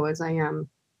successful as I am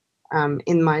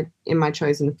in my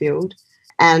chosen field,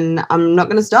 and I'm not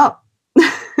going to stop.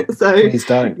 So please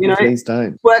don't. Please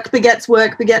don't. Work begets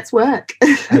work begets work.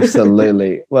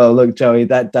 Absolutely. Well, look, Joey,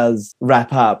 that does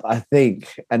wrap up, I think,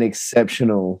 an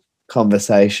exceptional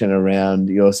conversation around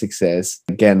your success.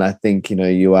 Again, I think, you know,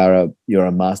 you're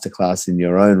a masterclass in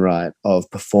your own right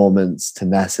of performance,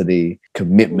 tenacity,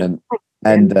 commitment,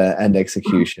 and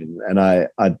execution. And I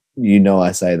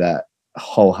I say that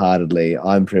wholeheartedly.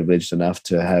 I'm privileged enough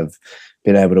to have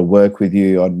been able to work with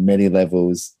you on many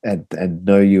levels and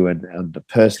know you on the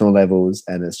personal levels,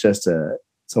 and it's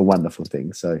a wonderful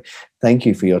thing. So thank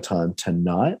you for your time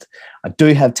tonight. I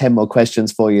do have 10 more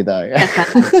questions for you though.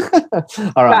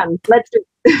 All right.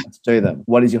 Let's do them.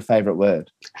 What is your favorite word?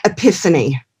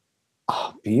 Epiphany.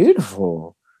 Oh,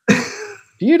 beautiful.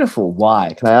 Beautiful.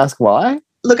 Why? Can I ask why?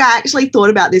 Look, I actually thought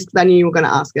about this because I knew you were going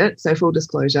to ask it. So full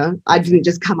disclosure, I didn't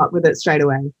just come up with it straight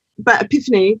away. But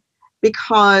epiphany,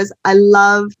 because I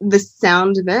love the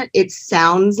sound of it. It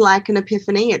sounds like an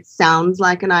epiphany. It sounds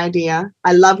like an idea.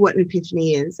 I love what an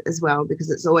epiphany is as well, because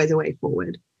it's always a way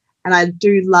forward. And I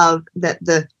do love that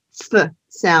the F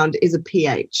sound is a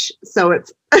PH. So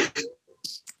it's...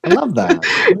 I love that.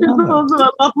 It's also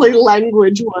a lovely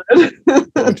language word.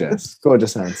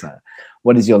 Gorgeous answer.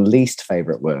 What is your least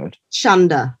favourite word?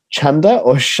 Chunda. Chunda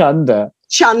or shunda?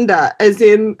 Chunda, as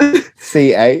in...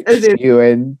 CHUNDER.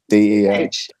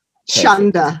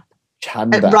 Chunda.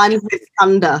 Chunda. It rhymes with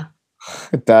thunder.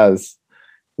 It does.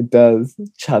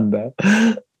 Chunda.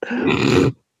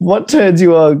 What turns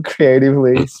you on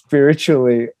creatively,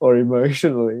 spiritually, or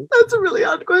emotionally? That's a really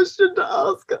hard question to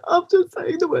ask after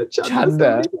saying the word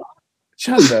chunda.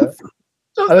 Chunda.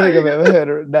 I don't think I've ever heard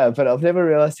it. No, but I've never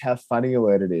realised how funny a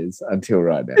word it is until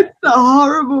right now. It's a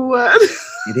horrible word.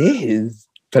 It is.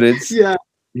 But it's... Yeah.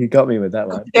 You got me with that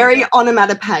one. Very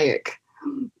onomatopoeic.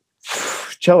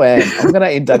 Joanne, I'm going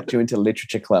to induct you into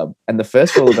Literature Club. And the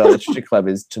first rule of our Literature Club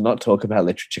is to not talk about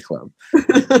Literature Club.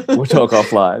 We'll talk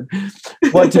offline.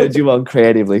 What turns you on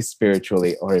creatively,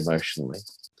 spiritually, or emotionally?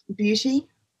 Beauty,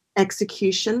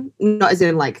 execution, not as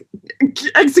in like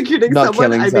executing not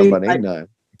someone. Killing somebody, no.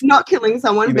 Not killing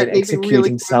someone, but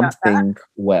executing something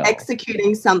well.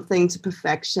 Executing something to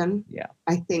perfection. Yeah.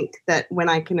 I think that when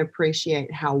I can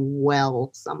appreciate how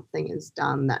well something is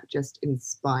done, that just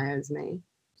inspires me.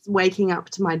 Waking up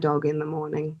to my dog in the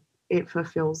morning, it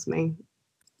fulfills me.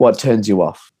 What turns you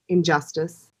off?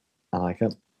 Injustice. I like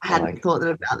it. I hadn't thought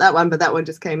about that one, but that one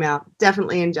just came out.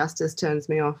 Definitely injustice turns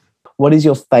me off. What is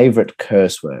your favourite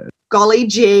curse word? Golly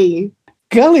gee.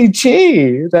 Golly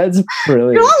gee, that's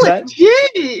brilliant. Golly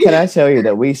gee. Can I tell you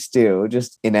that we still,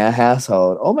 just in our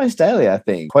household, almost daily, I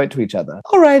think, quote to each other,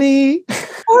 alrighty.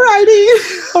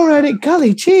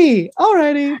 Golly gee,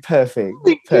 alrighty. Perfect.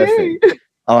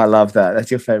 Oh, I love that.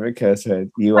 That's your favourite curse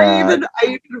word. I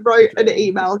even wrote an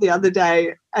email the other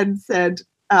day and said,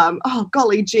 oh,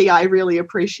 golly gee, I really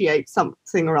appreciate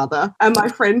something or other. And my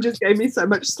friend just gave me so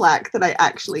much slack that I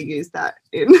actually used that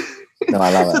in. No,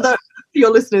 I love it. For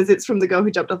your listeners, it's from The Girl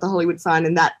Who Jumped Off the Hollywood Sign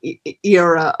in that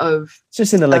era of... It's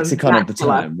just in the lexicon of the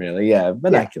time, really. Yeah,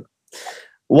 vernacular. Yeah.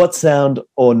 What sound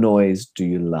or noise do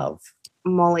you love?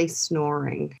 Molly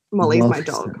snoring. Molly's my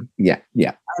dog. Yeah.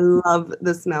 I love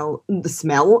the smell. The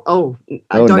smell? Oh,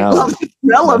 I don't love the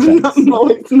smell of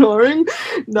Molly snoring.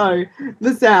 No,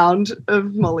 the sound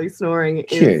of Molly snoring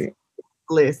is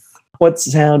bliss. What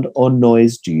sound or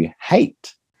noise do you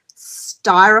hate?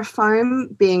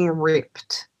 Styrofoam being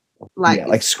ripped.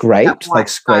 Like scraped? Like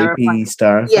scrapey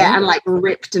styrofoam? Yeah, and like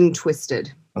ripped and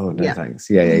twisted. Oh, no, thanks.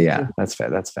 Yeah. That's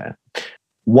fair.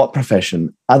 What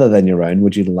profession, other than your own,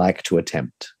 would you like to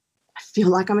attempt? I feel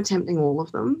like I'm attempting all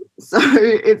of them. So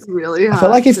it's really hard. I feel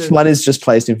like if one is just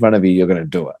placed in front of you, you're going to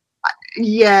do it.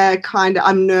 Yeah, kind of.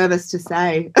 I'm nervous to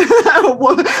say a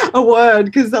word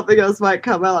because something else might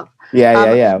come up.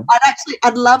 Yeah.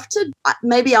 I'd love to,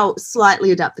 maybe I'll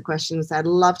slightly adapt the question and say I'd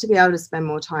love to be able to spend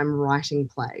more time writing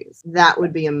plays. That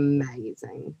would be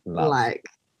amazing.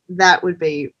 That would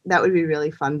be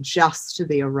really fun just to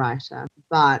be a writer.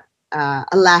 But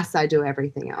alas, I do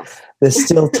everything else. There's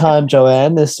still time,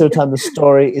 Joanne. There's still time. The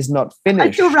story is not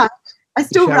finished. I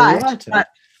still write. But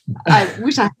I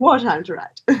wish I had more time to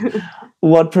write.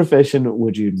 What profession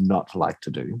would you not like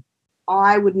to do?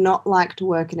 I would not like to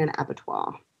work in an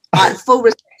abattoir. Full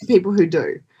respect to people who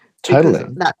do. Totally.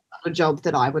 That's not a job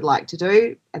that I would like to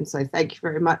do. And so thank you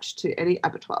very much to any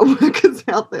abattoir workers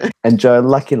out there. And Jo,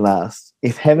 lucky last,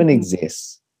 if heaven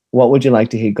exists, what would you like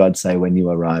to hear God say when you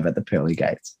arrive at the pearly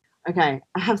gates? Okay,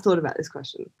 I have thought about this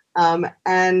question.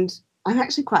 And I'm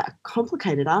actually quite a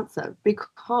complicated answer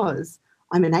because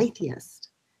I'm an atheist.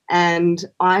 And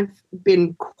I've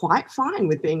been quite fine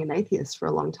with being an atheist for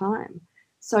a long time.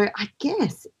 So I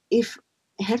guess if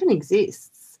heaven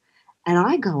exists and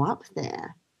I go up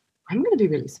there, I'm going to be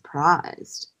really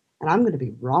surprised and I'm going to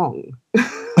be wrong.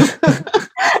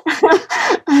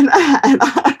 and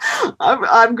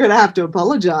I'm going to have to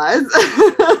apologize.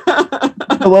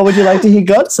 What would you like to hear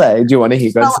God say? Do you want to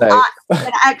hear God say?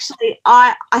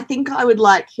 I think I would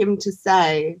like him to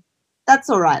say, that's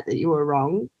all right that you were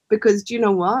wrong, because do you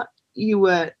know what? You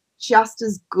were just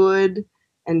as good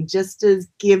and just as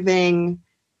giving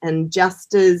and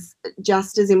just as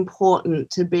important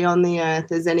to be on the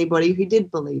earth as anybody who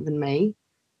did believe in me.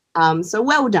 So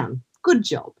well done. Good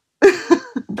job.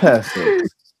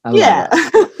 Perfect. I love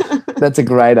it. That's a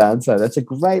great answer.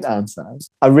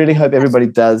 I really hope everybody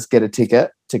does get a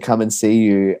ticket to come and see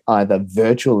you either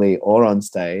virtually or on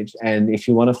stage. And if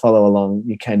you want to follow along,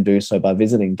 you can do so by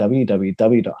visiting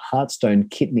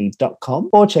www.hartstonekidney.com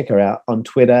or check her out on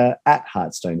Twitter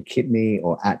 @HeartstoneKidney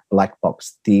or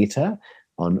 @Blackbox Theatre,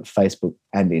 on Facebook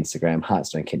and Instagram,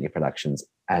 Hartstone Kidney Productions,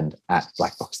 and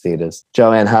 @Blackbox Theatres.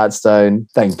 Joanne Hartstone,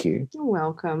 thank you. You're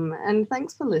welcome. And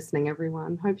thanks for listening,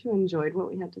 everyone. Hope you enjoyed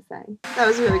what we had to say. That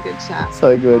was a really good chat.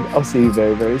 So good. I'll see you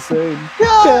very, very soon.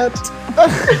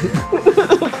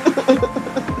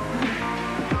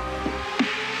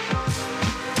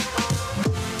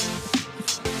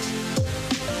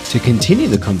 To continue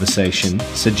the conversation,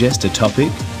 suggest a topic,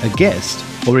 a guest,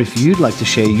 or if you'd like to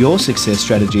share your success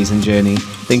strategies and journey,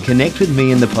 then connect with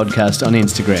me and the podcast on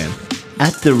Instagram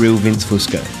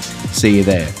 @TheRealVinceFusco. See you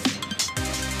there.